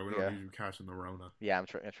safe, my guy. We don't Yeah. need you catching the Rona. Yeah, I'm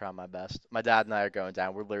gonna try my best. My dad and I are going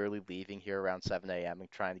down. We're literally leaving here around 7 a.m. and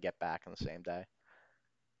trying to get back on the same day.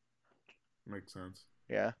 Makes sense.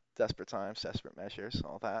 Yeah, desperate times, desperate measures,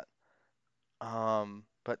 all that.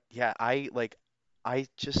 But yeah, I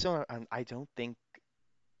just don't, I don't think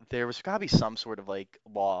there was gotta be some sort of like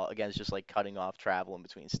law against just like cutting off travel in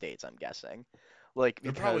between states, I'm guessing. Like,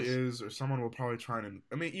 There probably because, is, or someone will probably try and.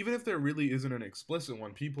 I mean, even if there really isn't an explicit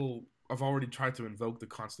one, people have already tried to invoke the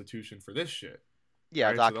Constitution for this shit, yeah,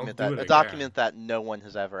 right? So they'll do it a again document that no one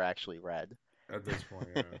has ever actually read. at this point,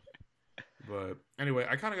 yeah. But anyway,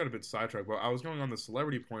 I kind of got a bit sidetracked. But I was going on the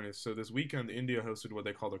celebrity point is so this weekend, India hosted what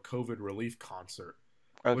they called a COVID relief concert,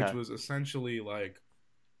 which Okay. was essentially like,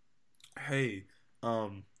 hey,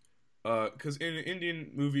 um, because in the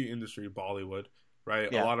Indian movie industry, Bollywood,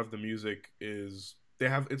 right, a Yeah. lot of the music is they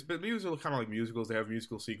have it's been musical kind of like musicals. They have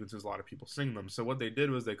musical sequences. A lot of people sing them. So what they did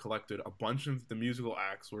was they collected a bunch of the musical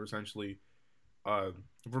acts were essentially uh,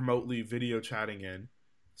 remotely video chatting in,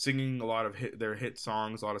 singing a lot of their hit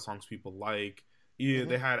songs, a lot of songs people like. Yeah, Hmm.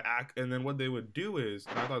 they had act, and then what they would do is,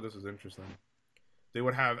 and I thought this was interesting. They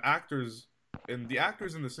would have actors, and the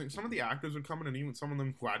actors in the some of the actors would come in, and even some of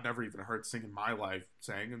them who I'd never even heard sing in my life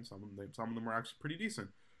sang, and some of them were actually pretty decent.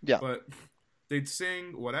 Yeah. But they'd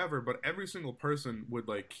sing whatever, but every single person would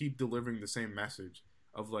like keep delivering the same message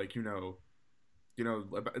of like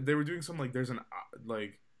they were doing something like there's an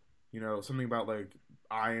like something about like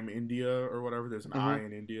I am India or whatever. There's an Hmm. I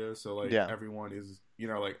in India, so like Yeah. everyone is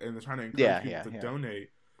like, and they're trying to encourage Yeah. people Yeah. to Yeah. donate.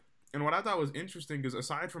 And what I thought was interesting is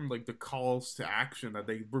aside from like the calls to action that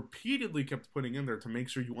they repeatedly kept putting in there to make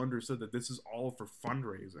sure you understood that this is all for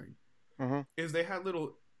fundraising, Hmm. is they had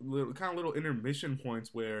little intermission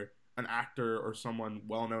points where an actor or someone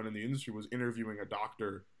well known in the industry was interviewing a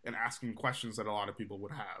doctor and asking questions that a lot of people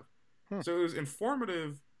would have. Hmm. So it was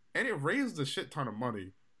informative and it raised a shit ton of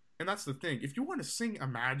money. And that's the thing. If you want to sing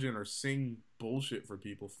Imagine or sing bullshit for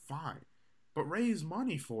people, fine. But raise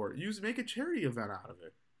money for it. Make a charity event out of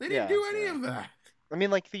it. They didn't Yeah. do any Yeah. of that. I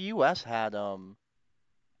mean, like the U.S. had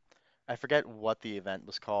I forget what the event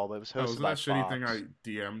was called, but it was Oh, was hosted it by that shitty thing Fox. I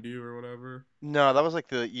DM'd you or whatever? No, that was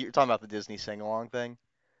like you're talking about the Disney sing along thing.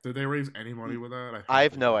 Did they raise any money with that? I I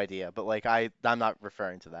hope have they no did. idea, but like I'm not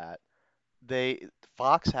referring to that. They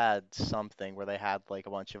Fox had something where they had like a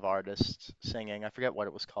bunch of artists singing. I forget what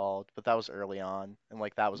it was called, but that was early on, and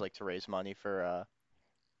like that was like to raise money for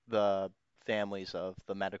the families of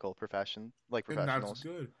the medical profession, like And that's professionals.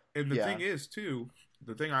 good. And the Yeah. thing is, too,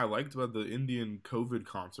 the thing I liked about the Indian COVID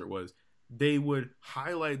concert was they would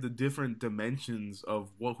highlight the different dimensions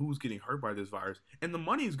of who's getting hurt by this virus, and the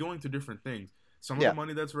money is going to different things. Some of the Yeah.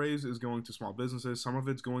 money that's raised is going to small businesses. Some of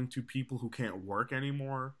it's going to people who can't work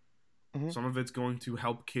anymore. Hmm. Some of it's going to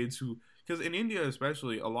help kids who, because in India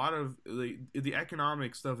especially, a lot of the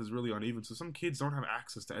economic stuff is really uneven. So some kids don't have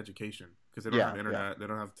access to education because they don't Yeah. have Yeah. internet, they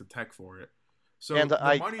don't have the tech for it. And So the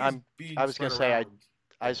money is I being was gonna spread say around.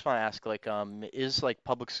 I just want to ask like is like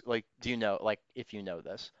like do you know like if you know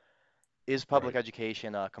this is public Right.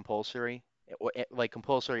 education compulsory like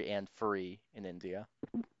compulsory and free in India?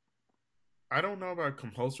 I don't know about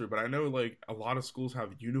compulsory, but I know like a lot of schools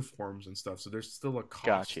have uniforms and stuff, so there's still a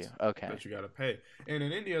Got you. cost Okay. that you got to pay. And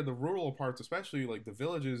in India, the rural parts, especially like the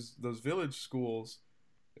villages, those village schools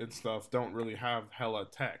and stuff, don't really have hella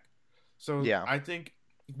tech. So Yeah. I think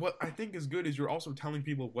what I think is good is you're also telling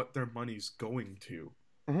people what their money's going to.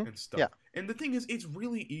 and Yeah. stuff. And the thing is, it's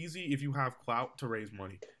really easy if you have clout to raise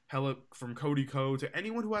money. Hella, from Cody Ko to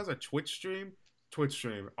anyone who has a Twitch stream,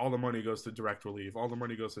 all the money goes to Direct Relief. All the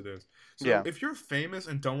money goes to this. So Yeah. if you're famous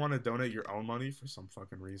and don't want to donate your own money for some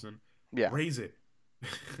fucking reason, Yeah. raise it.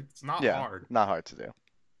 It's not Yeah. hard. Not hard to do.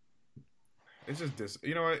 It's just this.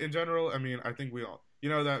 You know what? In general, I mean, I think we all. You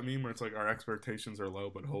know that meme where it's like our expectations are low,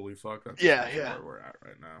 but holy fuck, that's Yeah, essentially yeah. where we're at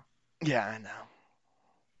right now. Yeah, I know.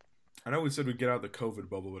 I know we said we'd get out of the COVID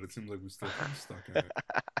bubble, but it seems like we're still kind of stuck in it.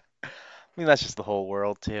 I mean, that's just the whole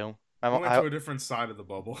world too. We went to a different side of the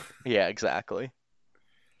bubble. Yeah, exactly.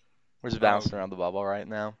 We're just bouncing around the bubble right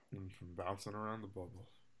now. Bouncing around the bubble.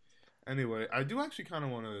 Anyway, I do actually kind of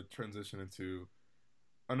want to transition into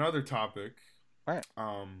another topic. All right.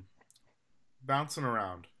 Bouncing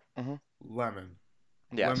around. Mm-hmm. Lemon.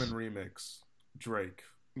 Yes. Lemon remix. Drake.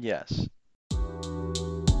 Yes.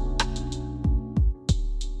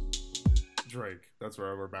 Drake. That's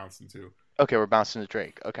where we're bouncing to. Okay, we're bouncing to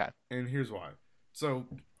Drake. Okay. And here's why. So,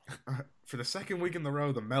 for the second week in the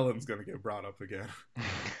row, the melon's gonna get brought up again.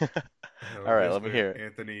 All right, let me hear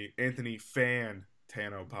it. Anthony Fan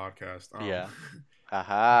Tano podcast. Yeah.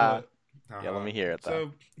 Haha. But, Yeah, let me hear it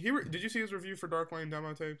though. So did you see his review for Dark Lane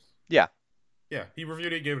demo tapes? Yeah. Yeah, he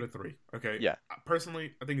reviewed it, gave it a 3. Okay. Yeah.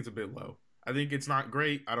 Personally, I think it's a bit low. I think it's not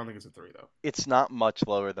great. I don't think it's a 3 though. It's not much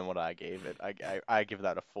lower than what I gave it. I give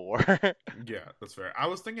that a 4. Yeah, that's fair. I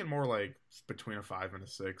was thinking more like between a 5 and a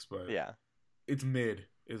 6, but Yeah. it's mid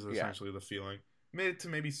is essentially the feeling. Mid to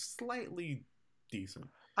maybe slightly decent.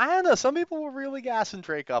 I don't know. Some people were really gassing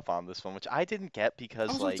Drake up on this one, which I didn't get because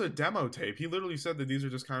Also, it's a demo tape. He literally said that these are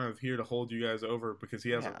just kind of here to hold you guys over because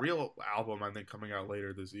he has a real album, I think, coming out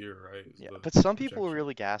later this year, right? Yeah, but some people were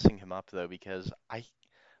really gassing him up though because I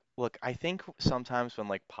think sometimes when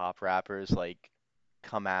like pop rappers like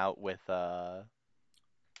come out with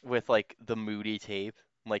like the moody tape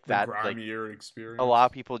like the that, grimier like experience. a lot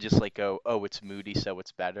of people just like go, oh, it's moody, so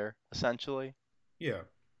it's better, essentially. Yeah.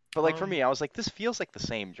 But like for me, I was like, this feels like the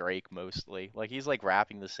same Drake mostly. Like he's like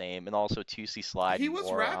rapping the same, and also 2C Slide. He was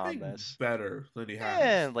more rapping on this. better than he has.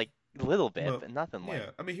 Yeah, like a little bit, but nothing like. Yeah,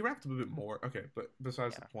 I mean he rapped a bit more. Okay, but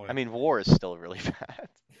besides the point. I mean, War is still really bad.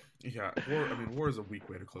 Yeah, War is a weak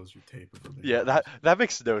way to close your tape. Yeah, that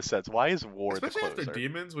makes no sense. Why is War especially the closer? After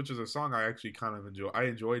Demons, which is a song I actually kind of enjoy. I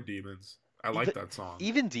enjoyed Demons. I like that song.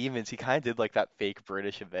 Even Demons, he kind of did like that fake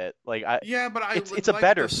British a bit. Like it's a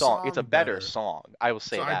better song. It's a better song. I will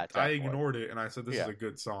say that. I ignored it and I said this is a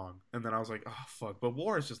good song, and then I was like, oh fuck. But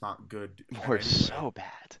War is just not good. War is so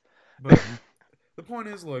bad. But the point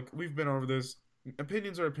is, look, we've been over this.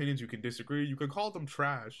 Opinions are opinions. You can disagree. You can call them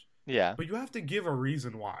trash. Yeah. But you have to give a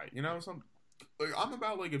reason why. You know, I'm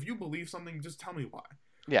about like if you believe something, just tell me why.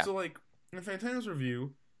 Yeah. So like in Fantano's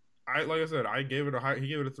review, I gave it a high. He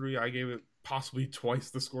gave it a 3. I gave it possibly twice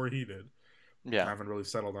the score he did. Yeah. I haven't really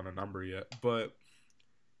settled on a number yet, but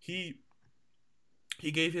he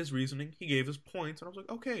gave his reasoning. He gave his points, and I was like,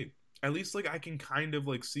 okay, at least like I can kind of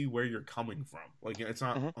like see where you're coming from. Like it's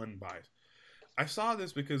not unbiased. I saw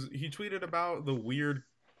this because he tweeted about the weird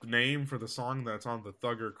name for the song that's on the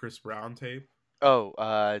Thugger Chris Brown tape.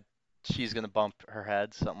 Oh, she's gonna bump her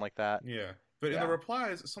head, something like that. Yeah, but in the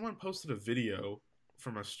replies, someone posted a video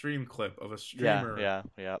from a stream clip of a streamer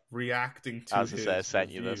reacting to his I sent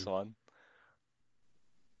you review. this one.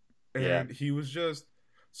 And he was just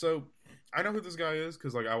so I know who this guy is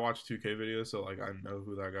because like I watch 2K videos, so like I know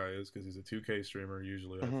who that guy is because he's a 2K streamer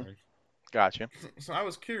usually. I think. Gotcha. So I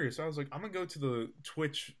was curious. I was like, I'm gonna go to the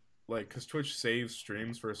Twitch, like, because Twitch saves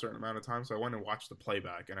streams for a certain amount of time. So I went and watched the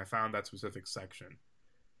playback, and I found that specific section.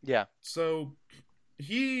 Yeah. So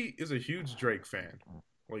he is a huge Drake fan,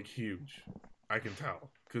 like huge. I can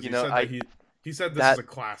tell because he said this is a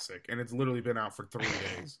classic, and it's literally been out for 3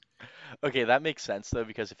 days. Okay, that makes sense though,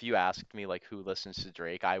 because if you asked me like who listens to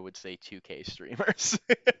Drake, I would say 2K streamers.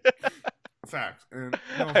 Fact. And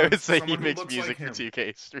I would say he makes music for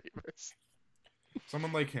 2K streamers.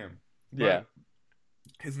 Someone like him. Yeah.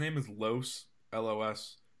 His name is Los,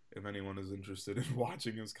 Los, if anyone is interested in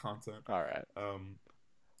watching his content. All right.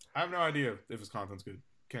 I have no idea if his content's good.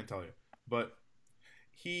 Can't tell you. But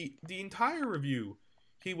the entire review,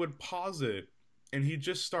 he would pause it and he'd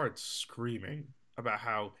just start screaming about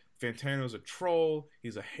how Fantano's a troll,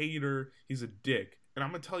 he's a hater, he's a dick. And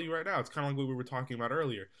I'm going to tell you right now, it's kind of like what we were talking about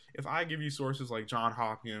earlier. If I give you sources like John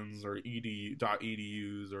Hopkins or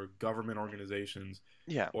ed.edus or government organizations,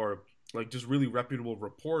 or like just really reputable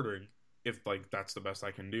reporting, if like that's the best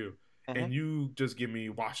I can do, and you just give me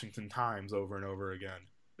Washington Times over and over again,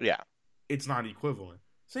 it's not equivalent.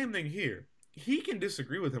 Same thing here. he can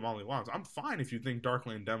disagree with him all he wants. I'm fine if you think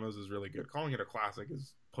Darkland Demos is really good. Calling it a classic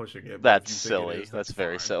is pushing it, but if That's you think it silly. is, That's that's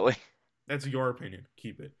very fine. silly. That's your opinion.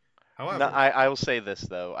 Keep it. No, However, I will say this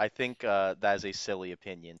though. I think that is a silly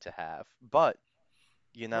opinion to have, but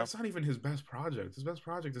you know, that's not even his best project. His best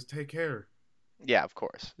project is Take Care. yeah, of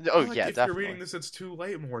course. I Oh like yeah, If You're Reading definitely. This, It's Too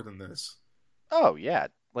Late more than this. Oh yeah,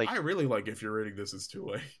 like I really like If You're Reading This, It's Too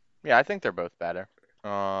Late. yeah, I think they're both better.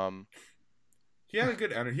 Um, He had a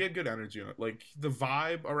good energy. He had good energy on it. Like the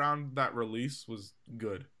vibe around that release was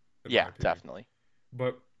good, in my yeah, opinion. definitely.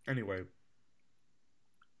 But anyway,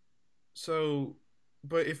 so,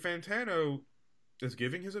 but if Fantano is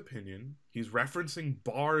giving his opinion, he's referencing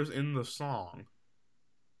bars in the song,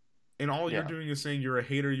 and all you're Yeah. doing is saying you're a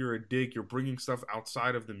hater, you're a dick, you're bringing stuff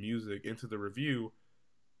outside of the music into the review.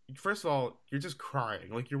 First of all, you're just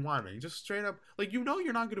crying, like you're whining, just straight up, like you know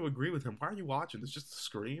you're not going to agree with him. Why are you watching? It's just a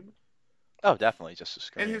scream. Oh, definitely just a And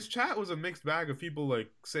scream. his chat was a mixed bag of people like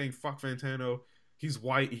saying "fuck Fantano," he's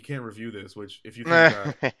white, he can't review this. Which, if you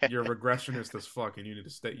think that, you're a regressionist as fuck, and you need to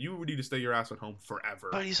stay. You need to stay your ass at home forever.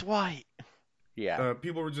 But he's white. Yeah.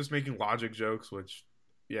 People were just making Logic jokes, which,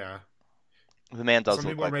 yeah. The man does Some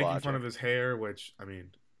look people are like making Logic. fun of his hair, which I mean,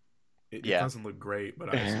 it Yeah. doesn't look great,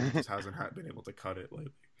 but I assume he just hasn't been able to cut it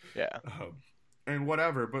lately. Yeah. And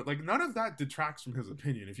whatever, but like none of that detracts from his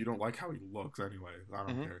opinion. If you don't like how he looks, anyway, I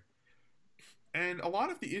don't Mhm. care. And a lot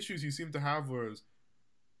of the issues he seemed to have was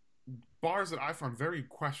bars that I found very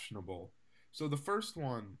questionable. So the first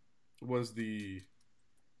one was the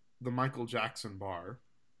Michael Jackson bar.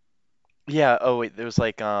 Yeah. Oh wait, there was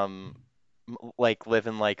like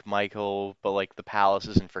living like Michael, but like the palace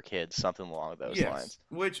isn't for kids, something along those Yes, lines.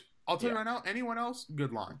 which I'll tell you Yeah. right now, anyone else,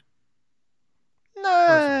 good line.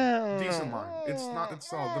 Personally, decent line. It's not. It's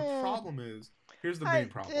solid. The No. problem is, here's the I main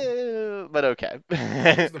problem. do, but okay.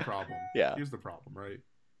 Here's the problem. Yeah. Here's the problem, right?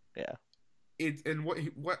 Yeah. It and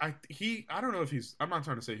I don't know if he's. I'm not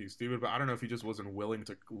trying to say he's stupid, but I don't know if he just wasn't willing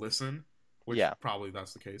to listen. Which Yeah. probably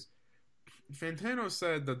that's the case. Fantano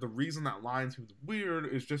said that the reason that line seems weird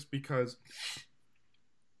is just because,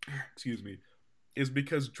 excuse me, is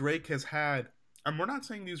because Drake has had, and we're not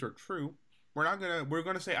saying these are true. We're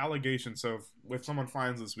gonna say allegations. So if someone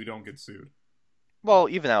finds this, we don't get sued. Well,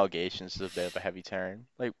 even allegations is a bit of a heavy turn.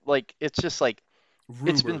 Like it's just like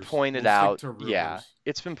it's been Rumors. pointed We'll stick out. to Yeah, rumors.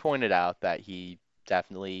 it's been pointed out that he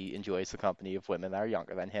definitely enjoys the company of women that are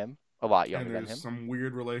younger than him, a lot And younger than there's him. some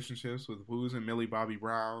weird relationships with Wooz and Millie Bobby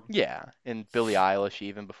Brown. Yeah, and Billie Eilish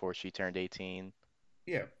even before she turned 18.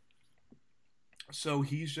 Yeah. So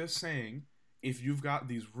he's just saying, if you've got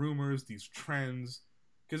these rumors, these trends,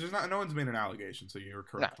 because no one's made an allegation, so you're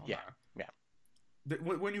correct on yeah, that. yeah.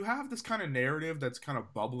 When you have this kind of narrative that's kind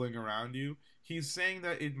of bubbling around you, he's saying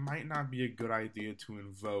that it might not be a good idea to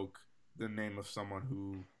invoke the name of someone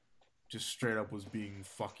who just straight up was being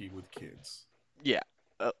fucky with kids. Yeah.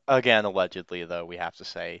 Again, allegedly though, we have to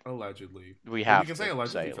say Allegedly. we But have we can to say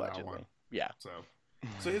allegedly say for that allegedly. one. Yeah.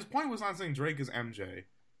 So his point was not saying Drake is MJ,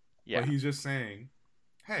 Yeah. but he's just saying,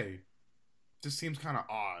 hey, just seems kind of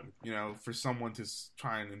odd, for someone to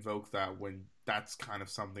try and invoke that when that's kind of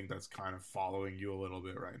something that's kind of following you a little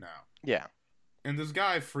bit right now. Yeah. And this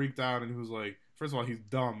guy freaked out and he was like, first of all, he's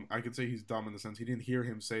dumb. I could say he's dumb in the sense he didn't hear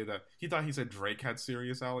him say that. He thought he said Drake had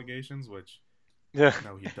serious allegations, which Yeah.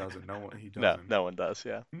 no, he doesn't. He No, doesn't. no one does.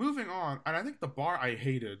 Yeah. Moving on, and I think the bar I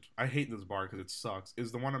hate this bar because it sucks,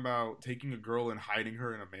 is the one about taking a girl and hiding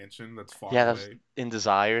her in a mansion that's far Yeah, that's away. in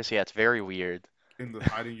Desires. Yeah, it's very weird.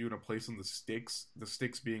 Hiding you in a place in the sticks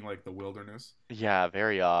being like the wilderness. Yeah,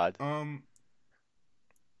 very odd.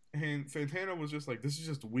 And Fantano was just like, this is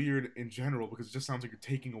just weird in general because it just sounds like you're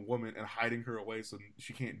taking a woman and hiding her away so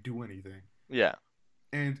she can't do anything. Yeah.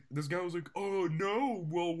 And this guy was like, oh no,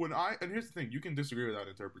 well and here's the thing, you can disagree with that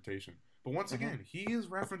interpretation. But once again, he is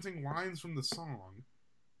referencing lines from the song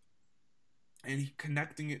and he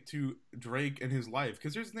connecting it to Drake and his life.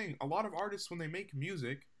 Because here's the thing, a lot of artists, when they make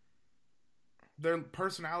music, their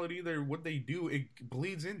personality, what they do, it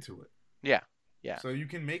bleeds into it. Yeah. Yeah. So you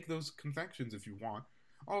can make those connections if you want.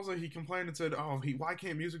 Also, he complained and said, "Oh, why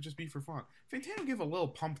can't music just be for fun?" Fantano gave a Lil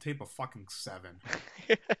Pump tape a fucking 7.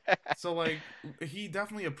 So like, he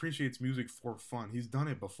definitely appreciates music for fun. He's done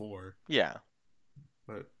it before. Yeah.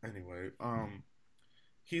 But anyway,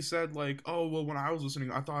 he said like, "Oh well, when I was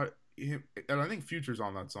listening, I thought him," and I think Future's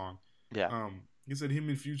on that song. Yeah. He said him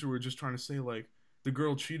and Future were just trying to say like, the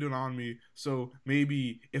girl cheated on me, so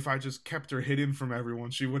maybe if I just kept her hidden from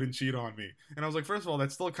everyone, she wouldn't cheat on me. And I was like, first of all,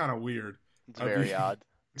 that's still kind of weird. It's very odd.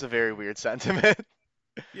 It's a very weird sentiment.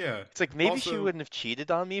 Yeah. It's like maybe she Also, wouldn't have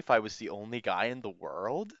cheated on me if I was the only guy in the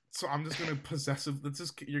world. so I'm just gonna possessive. That's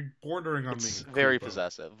just you're bordering on being It's a very creepo.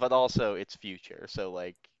 possessive, but also it's Future, so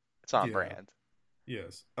like it's on Yeah. brand.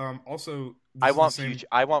 Yes. Also, this is the same.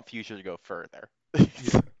 I want Future to go further.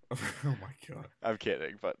 Yeah. Oh my god. I'm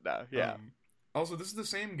kidding, but no, yeah. Um. Also, this is the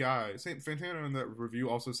same guy. Saint Fantano in that review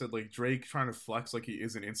also said like Drake trying to flex like he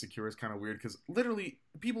isn't insecure is kind of weird because literally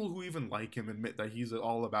people who even like him admit that he's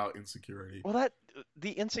all about insecurity. Well, that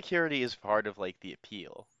the insecurity is part of like the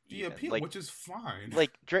appeal, The even. appeal, which is fine.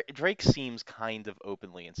 Like Drake seems kind of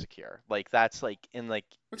openly insecure. Like that's like in like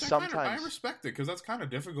Which I sometimes respect it because that's kind of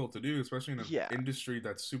difficult to do, especially in an yeah. industry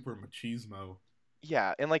that's super machismo.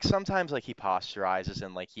 Yeah, and like sometimes like he posturizes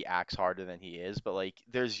and like he acts harder than he is, but like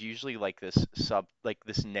there's usually like this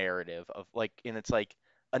narrative of like and it's like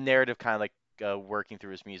a narrative kind of like working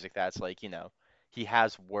through his music that's like, he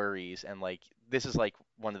has worries and like this is like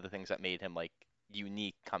one of the things that made him like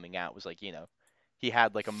unique coming out was like, he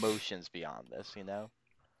had like emotions beyond this.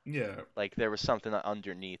 Yeah, Like there was something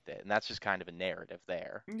underneath it, and that's just kind of a narrative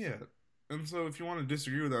there. yeah. And so if you want to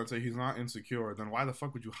disagree with that and say he's not insecure, then why the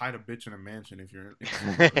fuck would you hide a bitch in a mansion if you're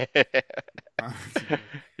insecure?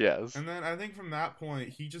 Yes. And then I think from that point,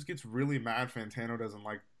 he just gets really mad. Fantano doesn't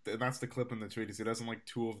like, and that's the clip in the treatise. He doesn't like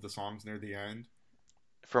two of the songs near the end,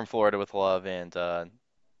 From Florida with Love and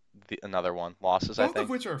another one, Losses, I both of think.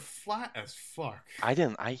 which are flat as fuck. I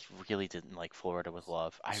really didn't like Florida with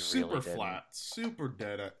Love. I really Super didn't. flat, super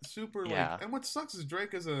dead, super like. Yeah. And what sucks is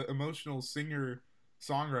Drake as an emotional singer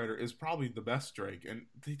songwriter is probably the best Drake, and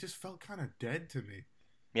they just felt kind of dead to me.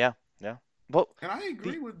 Yeah. Yeah. Well, And I the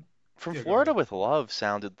agree with. From Yeah, go Florida ahead. with Love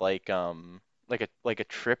sounded like a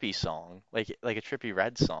trippy song, like a Trippy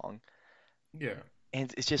Red song. Yeah,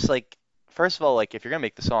 And it's just like, first of all, like if you're gonna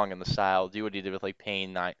make the song in the style, do what he did with like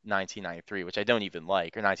Pain 1993, which I don't even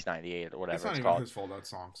like, or 1998 or it's whatever not it's even called. his fault that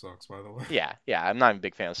song sucks, by the way. Yeah, yeah, I'm not even a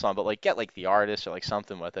big fan of the song, but like get like the artist or like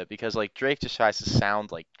something with it because like Drake just tries to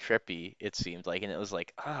sound like trippy, it seemed like, and it was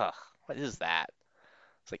like, ugh, what is that?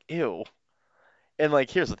 It's like, ew. And like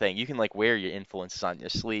here's the thing, you can like wear your influences on your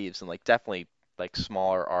sleeves and like definitely like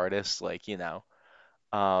smaller artists, like, they're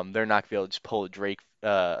not gonna be able to just pull a Drake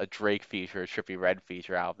feature, a Trippy Red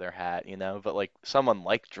feature out of their hat. But like someone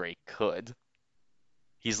like Drake could.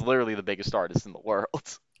 He's literally the biggest artist in the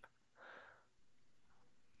world.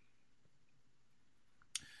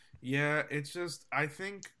 Yeah, it's just I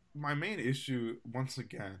think my main issue once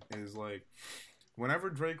again is like whenever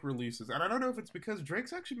Drake releases, and I don't know if it's because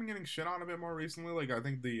Drake's actually been getting shit on a bit more recently. Like I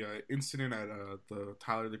think the incident at the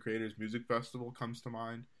Tyler the Creator's Music Festival comes to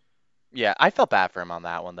mind. Yeah, I felt bad for him on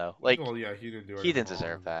that one though. Like Well, yeah, he didn't do he anything didn't wrong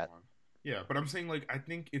deserve in that that. one. Yeah, but I'm saying like I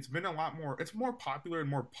think it's been a lot more. It's more popular and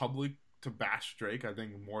more public to bash Drake. I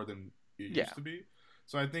think more than it Yeah, used to be.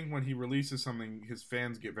 So I think when he releases something, his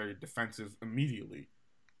fans get very defensive immediately.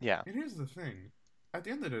 yeah, And here's the thing. At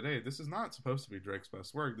the end of the day, this is not supposed to be Drake's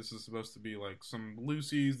best work. This is supposed to be like some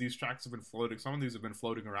loosies. These tracks have been floating. Some of these have been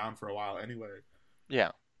floating around for a while anyway.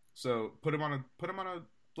 yeah, So put him on a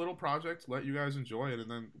little project. Let you guys enjoy it, and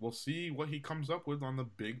then we'll see what he comes up with on the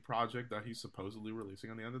big project that he's supposedly releasing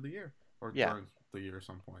at the end of the year or yeah, during the year at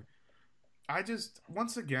some point. I just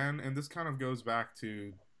once again, and this kind of goes back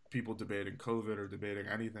to people debating COVID or debating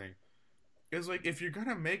anything. Is like if you're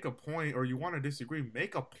gonna make a point or you want to disagree,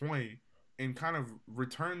 make a point and kind of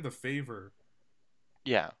return the favor.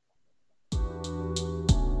 yeah.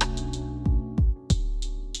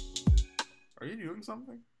 Are you doing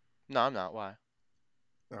something? No, I'm not. Why?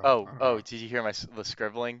 Oh, Oh, I don't oh, know. did you hear the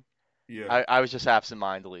scribbling? Yeah. I was just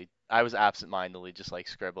absentmindedly. I was absentmindedly just like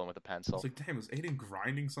scribbling with a I was pencil. like, damn, is Aiden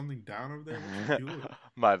grinding something down over there? What you doing?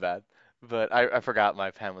 My bad. But I forgot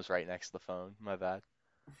my pen was right next to the phone. My bad.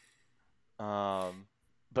 Um,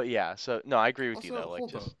 but yeah, so no, I agree with you Also, though. Like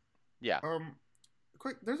hold up. just yeah. Um,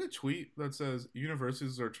 quick, there's a tweet that says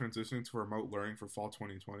universities are transitioning to remote learning for fall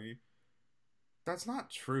 2020. That's not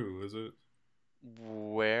true, is it?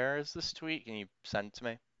 Where is this tweet? Can you send it to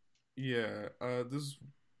me? Yeah. This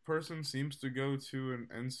person seems to go to an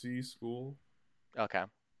NC school. Okay.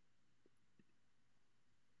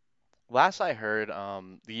 Last I heard,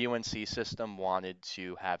 the UNC system wanted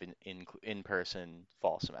to have an in-person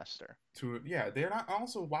fall semester. Yeah, they're not.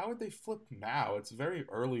 Also, why would they flip now? It's very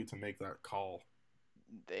early to make that call.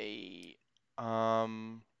 They,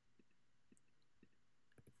 um,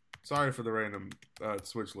 Sorry for the random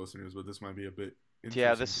Switch listeners, but this might be a bit yeah,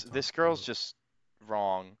 interesting to talk this girl's about. just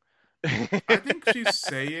wrong. I think she's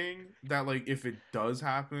saying that like if it does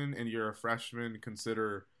happen and you're a freshman,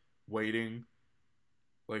 consider waiting,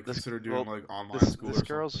 like This consider doing well, like online this school this or girl's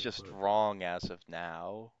something. just But wrong as of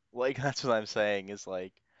now. Like that's what I'm saying is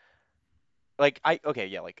like, like I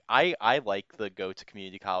like the go to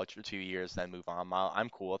community college for 2 years then move on. I'm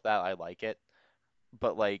cool with that. I like it.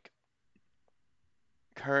 But like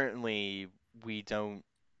currently we don't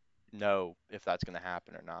know if that's gonna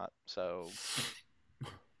happen or not.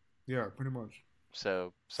 Yeah, pretty much.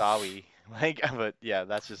 So sorry. Like but yeah,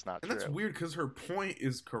 that's just not And that's true. weird because her point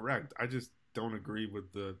is correct. I just don't agree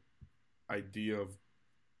with the idea of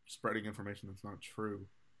spreading information that's not true.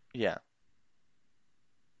 Yeah.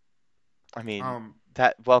 I mean Um,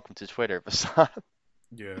 that welcome to Twitter, Vasant.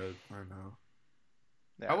 yeah, I know.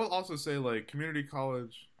 I Yeah. will also say like community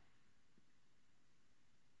college.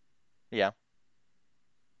 Yeah.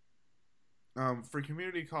 For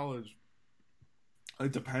community college,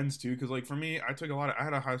 it depends too. Because like for me, I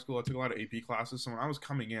had a high school. I took a lot of AP classes. So when I was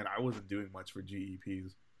coming in, I wasn't doing much for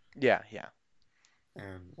GEPs Yeah, yeah.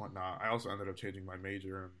 and whatnot. I also ended up changing my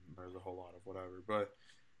major, and there's a whole lot of whatever. But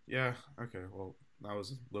yeah, okay. Well, that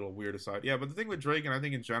was a little weird aside. Yeah, but the thing with Drake, and I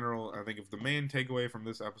think in general, I think if the main takeaway from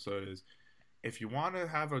this episode is if you want to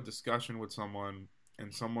have a discussion with someone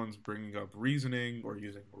and someone's bringing up reasoning or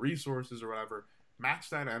using resources or whatever,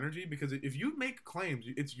 match that energy because if you make claims,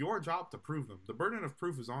 it's your job to prove them. The burden of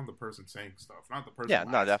proof is on the person saying stuff, not the person Yeah,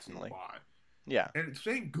 who no, asks you definitely. why. Yeah. And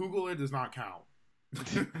saying Google it does not count.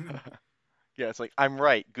 Yeah, it's like I'm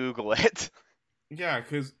right, Google it. Yeah,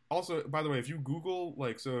 because also, by the way, if you Google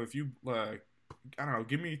like, so if you like, I don't know,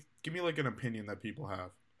 give me like an opinion that people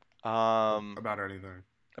have Um, about anything.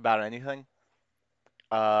 about anything?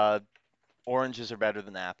 Uh, Oranges are better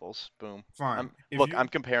than apples. Boom. Fine. If Look, I'm you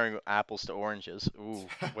comparing apples to oranges. Ooh,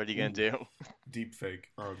 what are you gonna ooh, do? deep fake,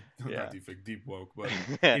 not Yeah. deep fake, deep woke. But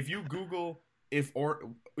if you Google if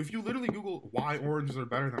you literally Google why oranges are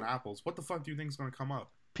better than apples, what the fuck do you think is going to come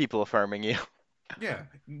up? People affirming you. Yeah,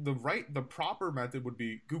 the proper method would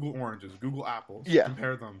be Google oranges, Google apples, Yeah.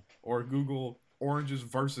 compare them, or Google oranges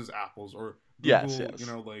versus apples, or Yes, Google,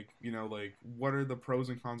 yes. like what are the pros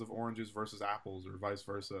and cons of oranges versus apples, or vice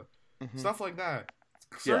versa, Hmm. stuff like that.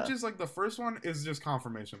 Yeah. Searches like the first one is just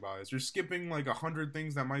confirmation bias. You're skipping like 100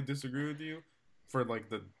 things that might disagree with you for like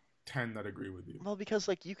the 10 that agree with you. Well, because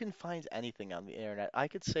like you can find anything on the internet. I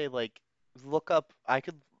could say like look up.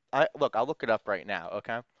 I'll look it up right now.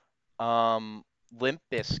 Okay. Um, Limp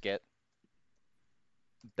Bizkit,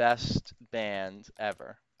 best band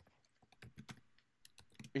ever.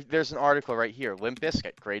 There's an article right here. Limp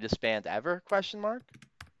Bizkit, greatest band ever? Question mark.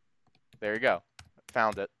 There you go.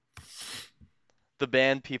 Found it. The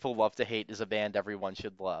band people love to hate is a band everyone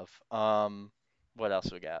should love. What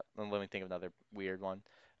else we got? Let me think of another weird one.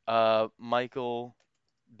 Michael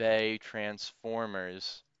Bay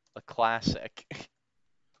Transformers, a classic.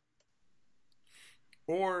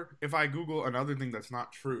 Or if I Google another thing that's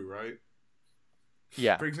not true, right?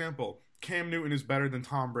 Yeah. For example, Cam Newton is better than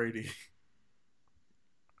Tom Brady,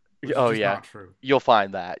 which is Oh just yeah. not true. You'll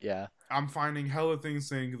find that. Yeah. I'm finding hella things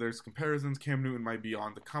saying there's comparisons. Cam Newton might be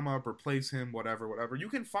on the come up, replace him, whatever, whatever. You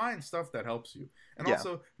can find stuff that helps you. And Yeah.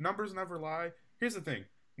 also, numbers never lie. Here's the thing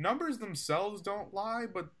numbers themselves don't lie,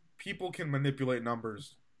 but people can manipulate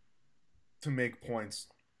numbers to make points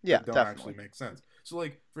Yeah. that don't actually Definitely. make sense. So,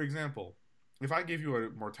 like, for example, if I give you a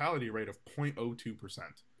mortality rate of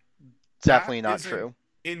 0.02%, that Definitely not isn't true.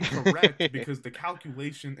 incorrect because the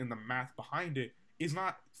calculation and the math behind it is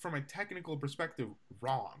not, from a technical perspective,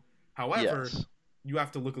 wrong. However, Yes. you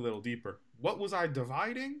have to look a little deeper. What was I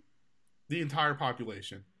dividing? The entire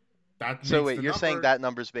population. That So makes wait, the you're saying number. that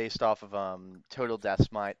number's based off of total deaths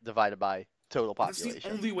divided by total That's the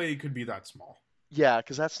population. only way it could be that small. Yeah,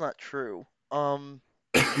 because that's not true.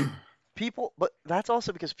 People, but that's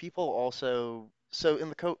also because people also. So in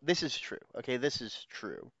the this is true. Okay, this is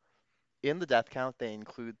true. In the death count, they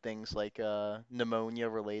include things like pneumonia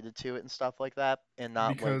related to it and stuff like that, and not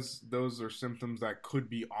like Because those are symptoms that could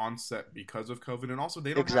be onset because of COVID, and also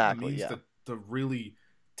they don't have the exactly. means Yeah. to really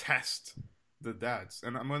test the deaths.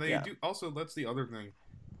 And when they Yeah. do, also that's the other thing.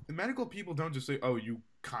 The medical people don't just say, "Oh, you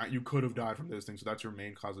could have died from this thing, so that's your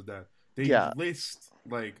main cause of death." They Yeah. list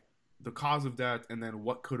like the cause of death and then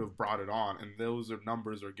what could have brought it on, and those are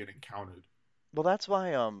numbers are getting counted. Well, that's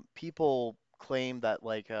why people claim that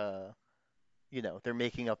like they're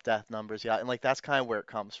making up death numbers. Yeah, and like that's kind of where it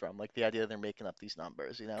comes from. Like the idea they're making up these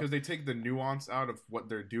numbers. Because they take the nuance out of what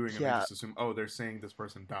they're doing and they Yeah, just assume, oh, they're saying this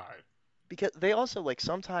person died. because they also like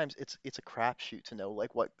sometimes it's a crapshoot to know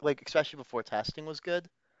like what like especially before testing was good.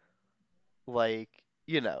 Like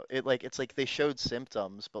it's like they showed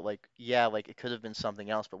symptoms, but like yeah, like it could have been something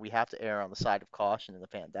else. But we have to err on the side of caution in the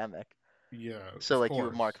pandemic. Yeah, So of like you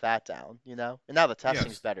would mark course. that down. And now the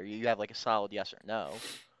testing's Yes. better. You have like a solid yes or no.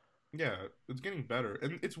 Yeah, it's getting better.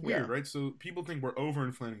 And it's weird, Yeah. right? So people think we're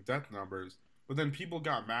overinflating death numbers, But then people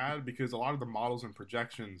got mad because a lot of the models and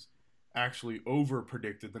projections actually over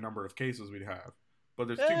predicted the number of cases we'd have. But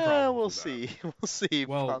there's two problems We'll with that. see. We'll see.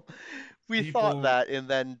 Well, We thought people, that, and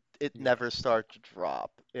then it yeah, never started to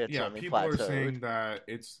drop. It's yeah, only people are plateaued. saying that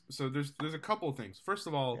it's so. There's a couple of things. First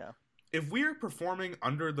of all, Yeah. if we're performing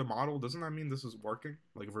under the model, doesn't that mean this is working?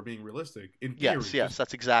 Like if we're being realistic, in Yes, theory, yes, just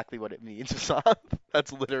that's exactly what it means, Hassan.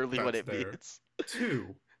 That's literally what that's it there. means.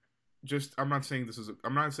 Two, just I'm not saying this is.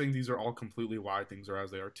 I'm not saying these are all completely why things are as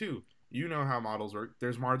they are. Two, you know how models work.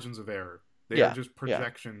 There's margins of error. They are Yeah, just yeah,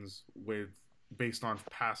 projections with based on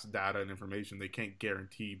past data and information. They can't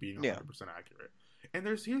guarantee being yeah. 100% accurate. And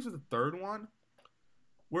here's the third one.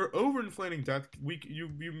 We're overinflating death. You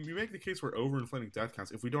make the case we're overinflating death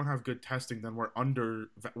counts. If we don't have good testing, then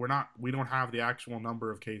we don't have the actual number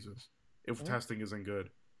of cases. If Mhm. testing isn't good,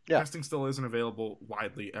 Yeah. testing still isn't available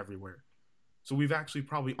widely everywhere. So we've actually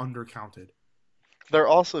probably undercounted. There are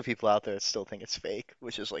also people out there that still think it's fake,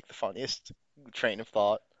 which is like the funniest train of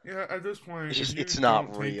thought. Yeah, at this It's point, if just, you it's don't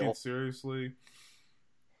not take it real. seriously,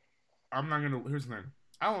 I'm not gonna. Here's the thing: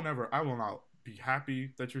 I will not be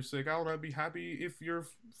happy that you're sick. I will not be happy if your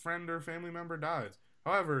friend or family member dies.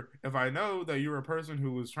 However, if I know that you're a person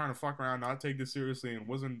who was trying to fuck around, not take this seriously, and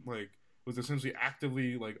was essentially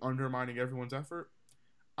actively like undermining everyone's effort,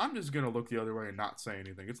 I'm just gonna look the other way and not say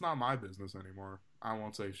anything. It's not my business anymore. I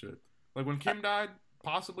won't say shit. Like when Uh, Kim died,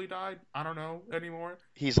 possibly died. I don't know anymore.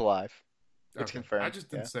 He's alive. It's Okay, I confirmed. just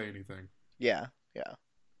Yeah. didn't say anything. Yeah. Yeah.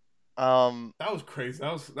 Um, That was crazy.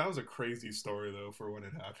 That was a crazy story though for when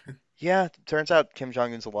it happened. yeah, turns out Kim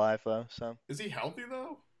Jong-un's alive though, so Is he healthy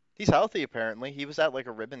though? he's healthy apparently. He was at like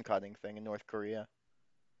a ribbon cutting thing in North Korea.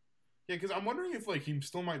 Yeah, because I'm wondering if like he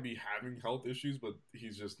still might be having health issues, but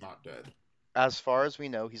he's just not dead. As far as we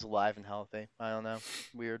know, he's alive and healthy. I don't know.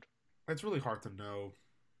 Weird. It's really hard to know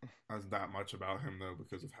as that much about him though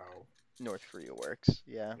because of how. North Korea works.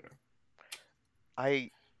 Yeah. Yeah.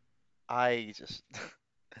 I I just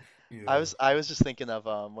Yeah. I was just thinking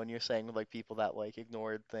of when you're saying like people that like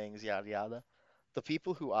ignored things, yada yada. The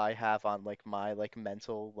people who I have on like my like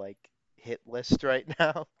mental like hit list right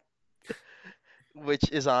now, which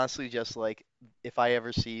is honestly just like if I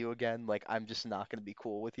ever see you again, like I'm just not gonna be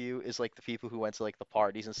cool with you, is like the people who went to like the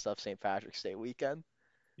parties and stuff St. Patrick's Day weekend.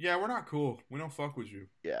 Yeah, we're not cool. We don't fuck with you.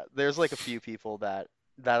 Yeah, there's like a few people that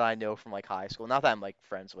I know from like high school. Not that I'm like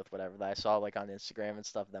friends with whatever that I saw like on Instagram and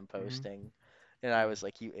stuff them Hmm. posting, and I Yeah. was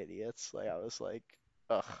like, you idiots. Like I was like,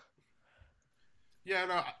 ugh. Yeah.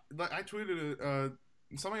 No. I tweeted it.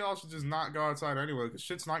 Some of y'all should just not go outside anyway. Because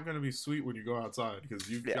shit's not gonna be sweet when you go outside. Because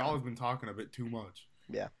Yeah, y'all have been talking a bit too much.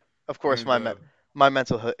 yeah. Of course, And my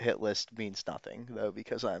mental hit list means nothing though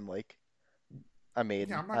because I'm like a yeah,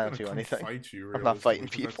 maiden. I'm I not don't gonna do come anything. fight you I'm not realistically fighting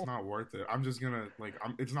because that's people. not worth it. I'm just gonna like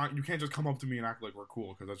I'm. It's not. You can't just come up to me and act like we're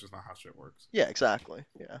cool because that's just not how shit works. Yeah, exactly.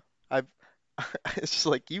 Yeah. I've it's just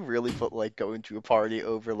like you really put like going to a party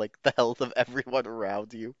over like the health of everyone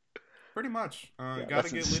around you. Pretty much. Yeah, Got to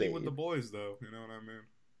that's get litty with the insane. boys though. You know what I mean?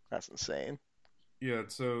 That's insane. Yeah.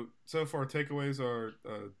 So far takeaways are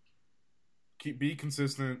be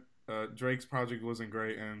consistent. Drake's project wasn't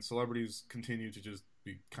great, and celebrities continue to just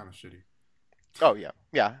be kind of shitty. Oh yeah,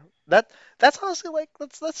 yeah. That that's honestly like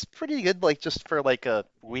that's pretty good. Like just for like a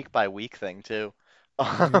week by week thing too.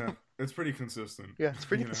 Yeah, it's pretty consistent. Yeah, it's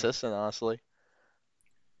pretty You know. consistent, honestly.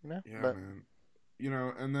 Yeah, But man.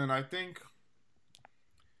 And then I think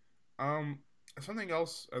um something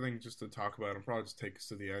else I think just to talk about and probably just take us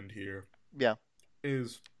to the end here yeah,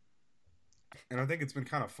 is, and I think it's been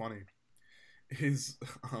kind of funny, is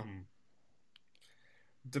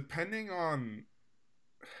depending on,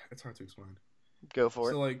 it's hard to explain. go for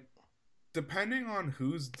it. So like depending on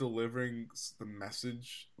who's delivering the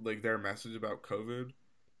message, like their message about COVID,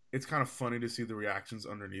 it's kind of funny to see the reactions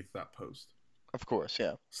underneath that post. Of course,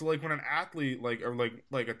 yeah. So like when an athlete like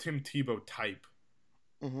a Tim Tebow type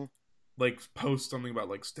Hmm. like posts something about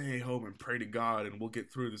like stay home and pray to God and we'll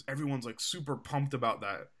get through this, everyone's like super pumped about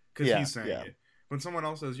that because Yeah, he's saying yeah. it. When someone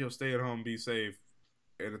else says, "Yo, stay at home, be safe,"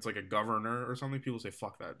 and it's like a governor or something, people say,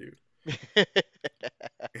 "Fuck that dude."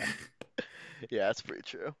 Yeah, that's pretty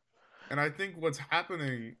true. And I think what's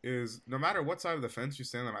happening is no matter what side of the fence you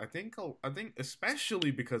stand on, I think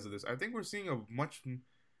especially because of this, I think we're seeing a much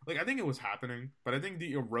like I think it was happening, but I think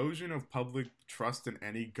the erosion of public trust in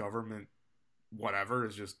any government whatever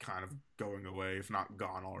is just kind of going away, if not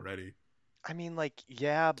gone already. I mean, like,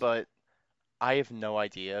 yeah, but I have no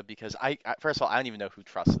idea because first of all, I don't even know who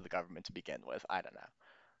trusted the government to begin with. I don't know.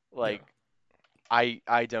 Yeah. Like,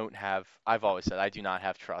 I don't have. I've always said I do not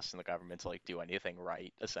have trust in the government to like do anything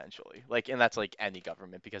right, essentially. Like, and that's like any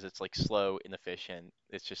government because it's like slow, inefficient.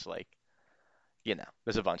 It's just like,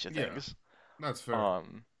 there's a bunch of Yeah. things. That's fair.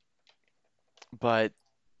 Um, but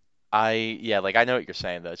like I know what you're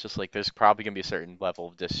saying though. It's just like there's probably gonna be a certain level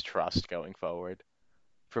of distrust going forward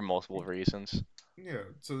for multiple reasons. Yeah.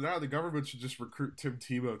 So now the government should just recruit Tim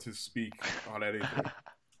Tebow to speak on anything.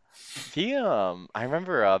 I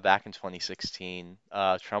remember back in 2016,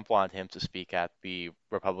 Trump wanted him to speak at the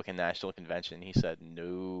Republican National Convention. He said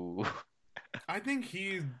no. I think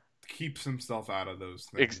he keeps himself out of those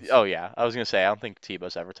things. Oh yeah, I was gonna say I don't think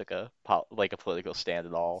Tebow's ever took a political stand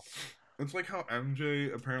at all. It's like how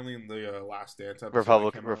MJ apparently in the Last Dance episode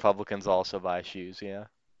that came out. Republicans also buy shoes. Yeah,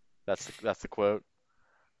 that's the quote.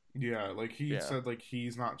 Yeah, like he Yeah. said, like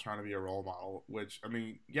he's not trying to be a role model. Which I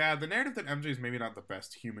mean, yeah, the narrative that MJ is maybe not the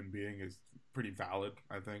best human being is pretty valid,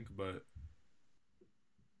 I think. But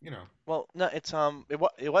you know, Well, no,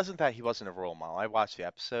 it wasn't that he wasn't a role model. I watched the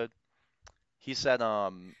episode. He said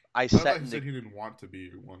I I set thought he an said he didn't want to be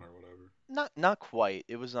one or whatever. not quite.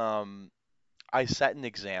 It was I set an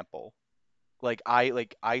example. Like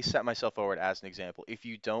I set myself forward as an example. If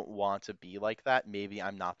you don't want to be like that, maybe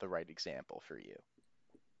I'm not the right example for you.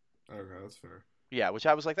 Okay, that's fair. Yeah, which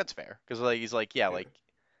I was like, that's fair, because like he's like, yeah, Yeah, like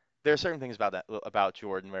there are certain things about that about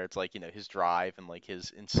Jordan where it's like, his drive and like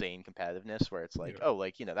his insane competitiveness where it's like, yeah, oh,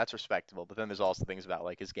 like, that's respectable. But then there's also things about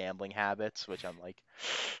like his gambling habits, which I'm like,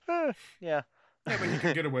 eh, yeah. yeah. But he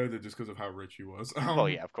could get away with it just because of how rich he was. Well,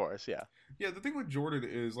 yeah, of course, yeah. Yeah. The thing with Jordan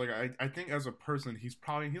is like I think as a person he's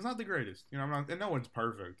not the greatest. You know, I'm not, and no one's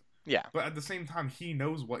perfect. Yeah. But at the same time, he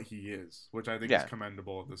knows what he is, which I think is Yeah.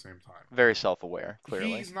 commendable at the same time. Very self-aware,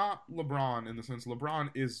 clearly. He's not LeBron in the sense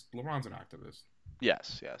LeBron's an activist.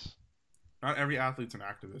 Yes, yes. Not every athlete's an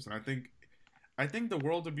activist, and I think the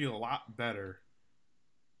world would be a lot better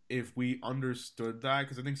if we understood that,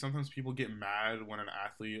 because I think sometimes people get mad when an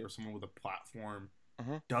athlete or someone with a platform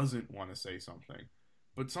Hmm. doesn't want to say something.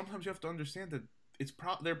 But sometimes you have to understand that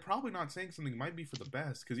they're probably not saying something might be for the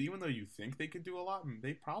best, because even though you think they could do a lot,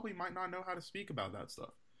 they probably might not know how to speak about that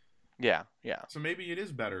stuff. Yeah, yeah. So maybe it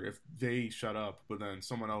is better if they shut up, but then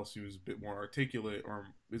someone else who's a bit more articulate or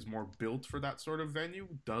is more built for that sort of venue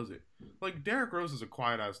does it. Like Derrick Rose is a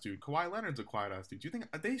quiet ass dude. Kawhi Leonard's a quiet ass dude. Do you think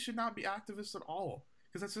they should not be activists at all?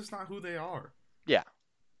 Because that's just not who they are. Yeah.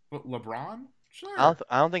 But LeBron, I don't, sure.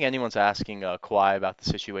 I don't think anyone's asking Kawhi about the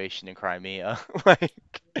situation in Crimea. Like,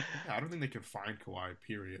 Yeah, I don't think they can find Kawhi.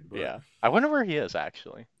 Period. But yeah. I wonder where he is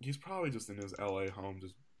actually. he's probably just in his LA home,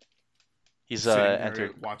 just He's sitting there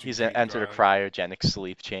entered watching he's paint entered a dry. cryogenic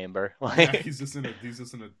sleep chamber. Yeah, Like, he's just in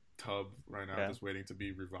a tub right now, yeah. just waiting to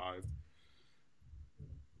be revived.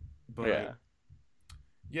 Yeah. But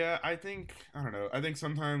yeah, I don't know. I think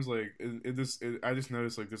sometimes like I just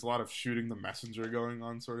noticed like there's a lot of shooting the messenger going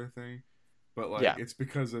on sort of thing, but like Yeah. it's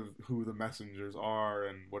because of who the messengers are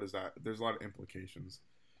and what is that. There's a lot of implications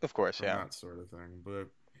Of course, from yeah. that sort of thing. But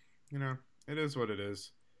it is what it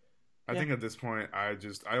is. I Yeah. think at this point, I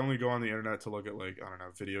only go on the internet to look at like I don't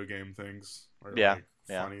know video game things or Yeah. like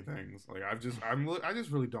Yeah. funny things. Like I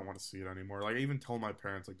just really don't want to see it anymore. Like I even told my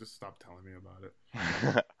parents like just stop telling me about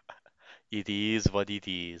it. It is what it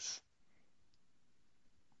is.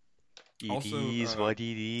 It Also, is what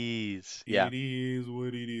it is. Yeah. it is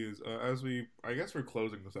what it is. I guess we're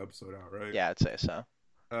closing this episode out, right? Yeah, I'd say so.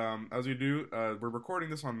 As we do, we're recording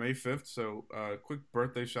this on May 5th, so quick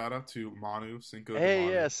birthday shout out to Cinco de Hey,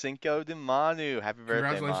 Manu. yeah, Cinco de Manu. Happy birthday,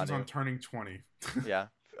 Congratulations Manu. on turning 20. Yeah.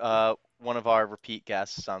 One of our repeat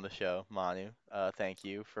guests on the show, Manu. Thank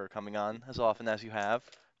you for coming on as often as you have.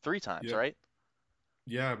 3 times, Yep. right?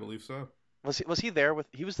 Yeah, I believe so. Was he there with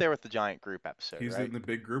he was there with the giant group episode, He's right? in the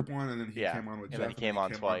big group one, and then he Yeah. came on with And Jeff, then he came on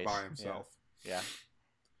twice. by Yeah. himself. Yeah.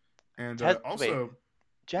 And Wait, also,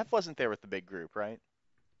 Jeff wasn't there with the big group, right?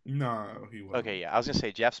 no, he wasn't. Okay, yeah. I was gonna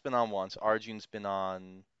say Jeff's been on once, Arjun's been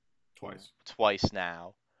on twice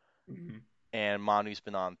now, Mm-hmm. and Manu's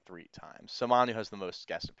been on 3 times. So Manu has the most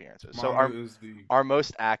guest appearances. So Manu is the our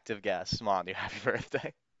most active guest, Manu. Happy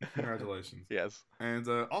birthday. congratulations. Yes. And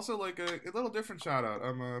also, like a little different shout out.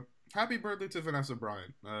 Happy birthday to Vanessa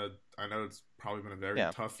Bryant. I know it's probably been a very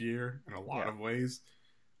Yeah. tough year in a lot Yeah. of ways.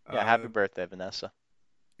 Yeah, happy birthday, Vanessa.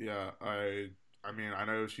 Yeah, I mean, I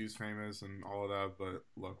know she's famous and all of that, but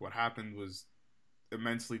look, what happened was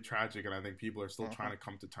immensely tragic, and I think people are still Mhm. trying to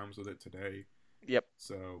come to terms with it today. Yep.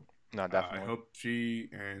 So No, I definitely. hope she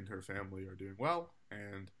and her family are doing well,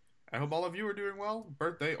 and I hope all of you are doing well,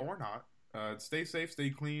 birthday or not. Stay safe, stay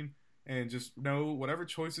clean, and just know whatever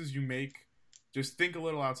choices you make, just think a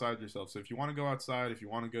little outside yourself. So if you want to go outside, if you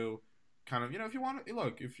want to go, kind of, if you want to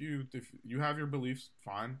look, if you have your beliefs,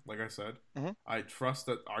 fine. Like I said, Mhm. I trust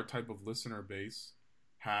that our type of listener base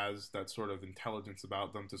has that sort of intelligence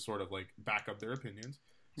about them to sort of like back up their opinions.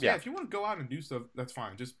 So yeah, Yeah. if you want to go out and do stuff, that's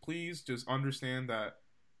fine. Just please just understand that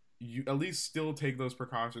you at least still take those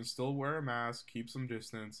precautions, still wear a mask, keep some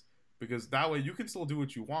distance, because that way you can still do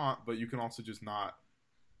what you want, but you can also just not,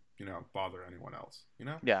 bother anyone else.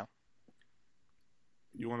 Yeah.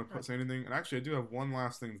 You want to say anything? And actually, I do have one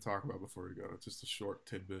last thing to talk about before we go. It's just a short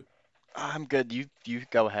tidbit. I'm good. You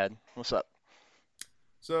go ahead. What's up?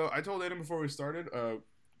 So I told Aiden before we started.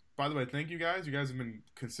 By the way, thank you guys. You guys have been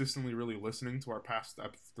consistently really listening to our past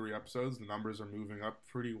 3 episodes. The numbers are moving up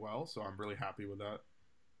pretty well, so I'm really happy with that.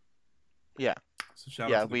 Yeah. So shout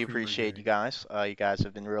Yeah, out to the we Creamer appreciate gang. you guys. You guys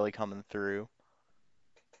have been really coming through.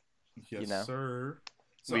 Yes, You know, sir.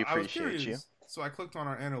 So we I was appreciate you. curious. So I clicked on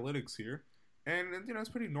our analytics here, and it's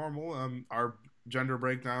pretty normal. Our gender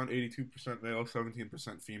breakdown: 82% male,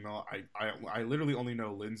 17% female. I literally only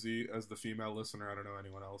know Lindsay as the female listener. I don't know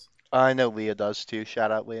anyone else. I know Leah does too.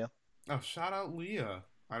 Shout out, Leah. Oh, shout out Leah.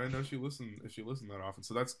 I didn't know she listened that often.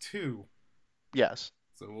 So that's 2. Yes.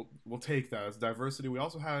 So we'll take that as diversity. We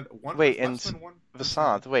also had one Wait, and less than 1%.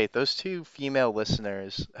 Vasant, wait, those 2 female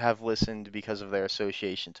listeners have listened because of their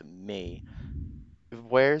association to me.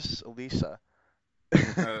 Where's Elisa?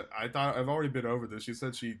 I thought I've already been over this. She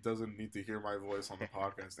said she doesn't need to hear my voice on the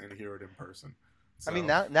podcast and hear it in person. I mean,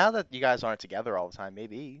 So now that you guys aren't together all the time,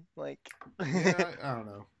 maybe like yeah, I don't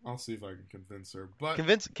know. I'll see if I can convince her. But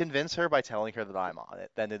convince her by telling her that I'm on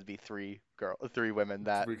it. Then it'd be 3 women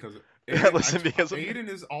that because listen because of me. Aiden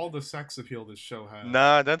is all the sex appeal this show has.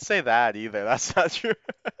 No, don't say that either. That's not true.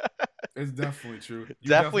 It's definitely true.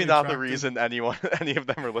 Definitely not the attracted- reason any of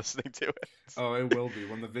them are listening to it. Oh, it will be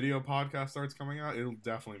when the video podcast starts coming out. It'll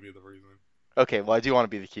definitely be the reason. Okay, well, I do want to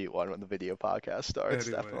be the cute one when the video podcast starts.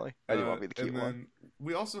 Anyway, Definitely, I do want to be the cute and then one.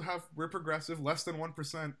 we also have we're progressive, less than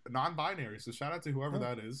 1% non-binary. So shout out to whoever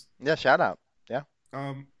that is. Yeah, shout out.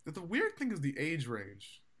 The weird thing is the age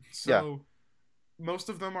range. So most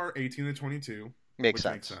of them are 18 to 22. Makes which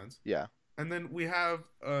sense. Makes sense. Yeah. And then we have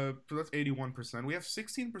so that's 81%. We have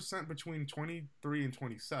 16% between 23 and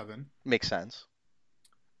 27. Makes sense.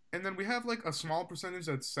 And then we have like a small percentage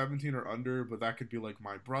that's 17 or under, but that could be like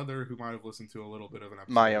my brother who might have listened to a little bit of an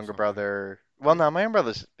episode. My or younger something. brother. Well, no, my younger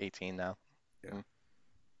brother's 18 now.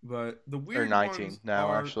 But the weird 19 ones now,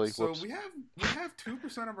 are, actually. So Whoops. we have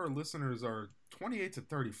 2% of our listeners are 28 to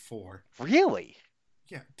 34. Really?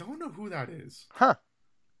 Yeah, don't know who that is. Huh.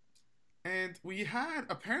 And we had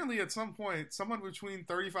apparently at some point someone between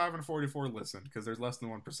 35 and 44 listened because there's less than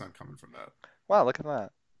 1% coming from that. Wow, look at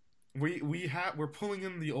that. We're pulling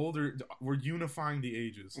in the older, we're unifying the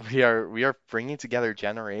ages. We are bringing together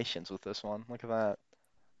generations with this one. Look at that.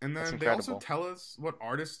 And That's then they also incredible. tell us what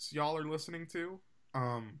artists y'all are listening to.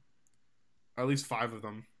 At least 5 of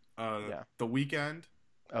them. Yeah. The Weeknd,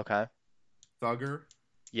 Okay. Thugger,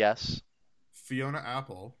 Yes. Fiona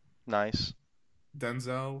Apple, Nice.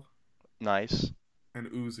 Denzel, Nice. and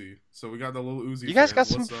Uzi. So we got the little Uzi. You guys got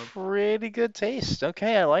fans. some What's up? pretty good taste.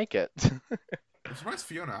 Okay, I like it. I'm surprised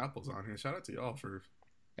Fiona Apple's on here. Shout out to y'all for.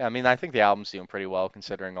 Yeah, I mean, I think the album's doing pretty well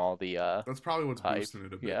considering all the That's probably what's hype. boosting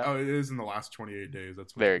it a bit. Yeah. Oh, it is in the last 28 days.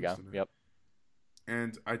 That's what's There you go. boosting it. Yep.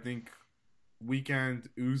 And I think Weeknd,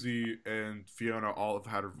 Uzi, and Fiona all have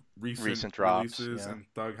had recent drops, releases, yeah. and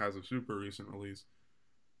Thug has a super recent release.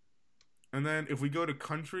 And then if we go to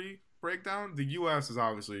country breakdown, the U.S. is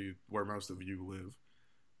obviously where most of you live,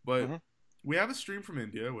 but Mhm. we have a stream from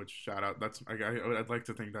India, which shout out. That's I'd like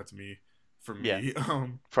to think that's me for me. Yeah.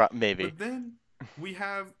 Maybe. But then we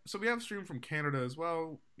have a stream from Canada as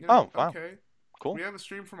well. Oh, wow. Okay. Cool. We have a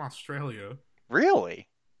stream from Australia. Really?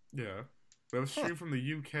 Yeah. We have a stream from the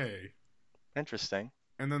UK. Interesting.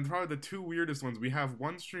 And then probably the 2 weirdest ones, we have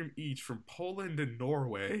one stream each from Poland and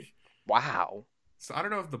Norway. Wow. So I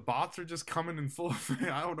don't know if the bots are just coming in full effect.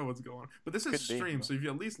 I don't know what's going on. But this is Could be. stream, so if you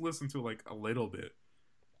at least listen to like a little bit.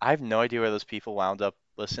 I have no idea where those people wound up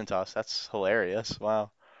listening to us. That's hilarious.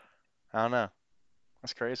 Wow. I don't know.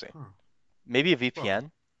 That's crazy. Huh. Maybe a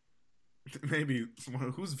VPN? Maybe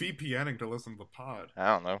who's VPNing to listen to the pod? I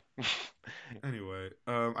don't know. Anyway,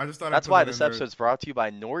 I just thought That's I'd put why that this in there. episode's brought to you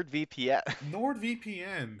by NordVPN.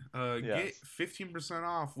 NordVPN. Get Yes. 15%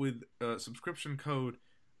 off with subscription code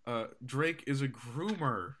Drake is a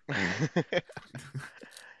groomer.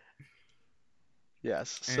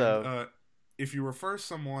 Yes. And, So if you refer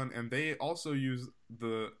someone and they also use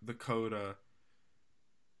the code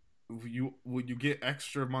you get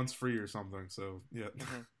extra months free or something. So yeah.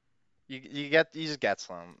 you just get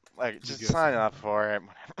some. Like just get sign some. up for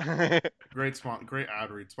it. Great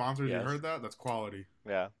ad read. Sponsors, Yes. you heard that? That's quality.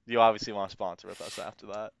 Yeah. You obviously want to sponsor with us after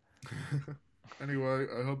that. Anyway,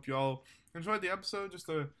 I hope y'all enjoyed the episode. Just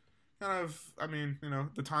to kind of,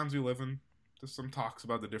 the times we live in. just some talks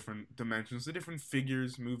about the different dimensions, the different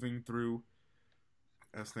figures moving through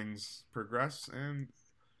as things progress. And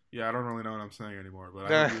yeah, I don't really know what I'm saying anymore,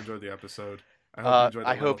 but I hope you enjoyed the episode. I hope you enjoyed the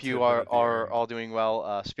I little hope you tidbit are at the are end. all doing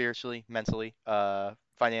well, spiritually, mentally,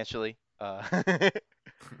 financially,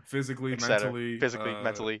 Physically, etc. mentally, Physically,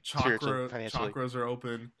 mentally, spiritually, financially. chakras are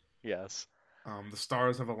open. Yes. The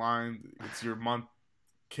stars have aligned. It's your month.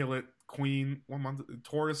 Kill it, Queen. 1 month.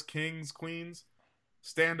 Taurus, Kings, Queens.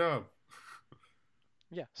 Stand up.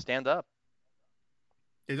 Yeah. Stand up.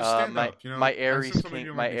 Yeah, just stand My up. You know, my I assume Aries some of king,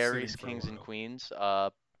 you my might be sitting Aries for a kings and while. queens.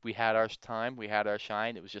 We had our time, we had our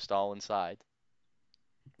shine. It was just all inside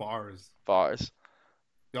Bars. bars.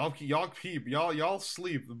 Y'all keep y'all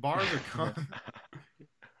sleep. The bars are coming.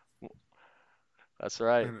 That's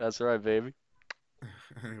right. And That's right, baby.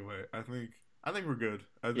 anyway, I think we're good.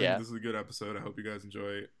 I think Yeah. this is a good episode. I hope you guys enjoy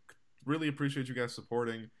it. Really appreciate you guys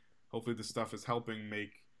supporting. Hopefully this stuff is helping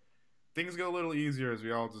make things go a little easier as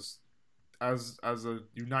we all just as a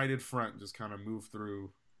united front just kind of move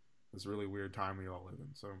through this really weird time we all live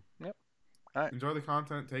in. So Yep. All right. enjoy the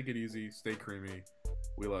content, take it easy, stay creamy.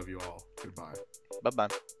 We love you all. Goodbye. Bye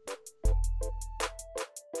bye.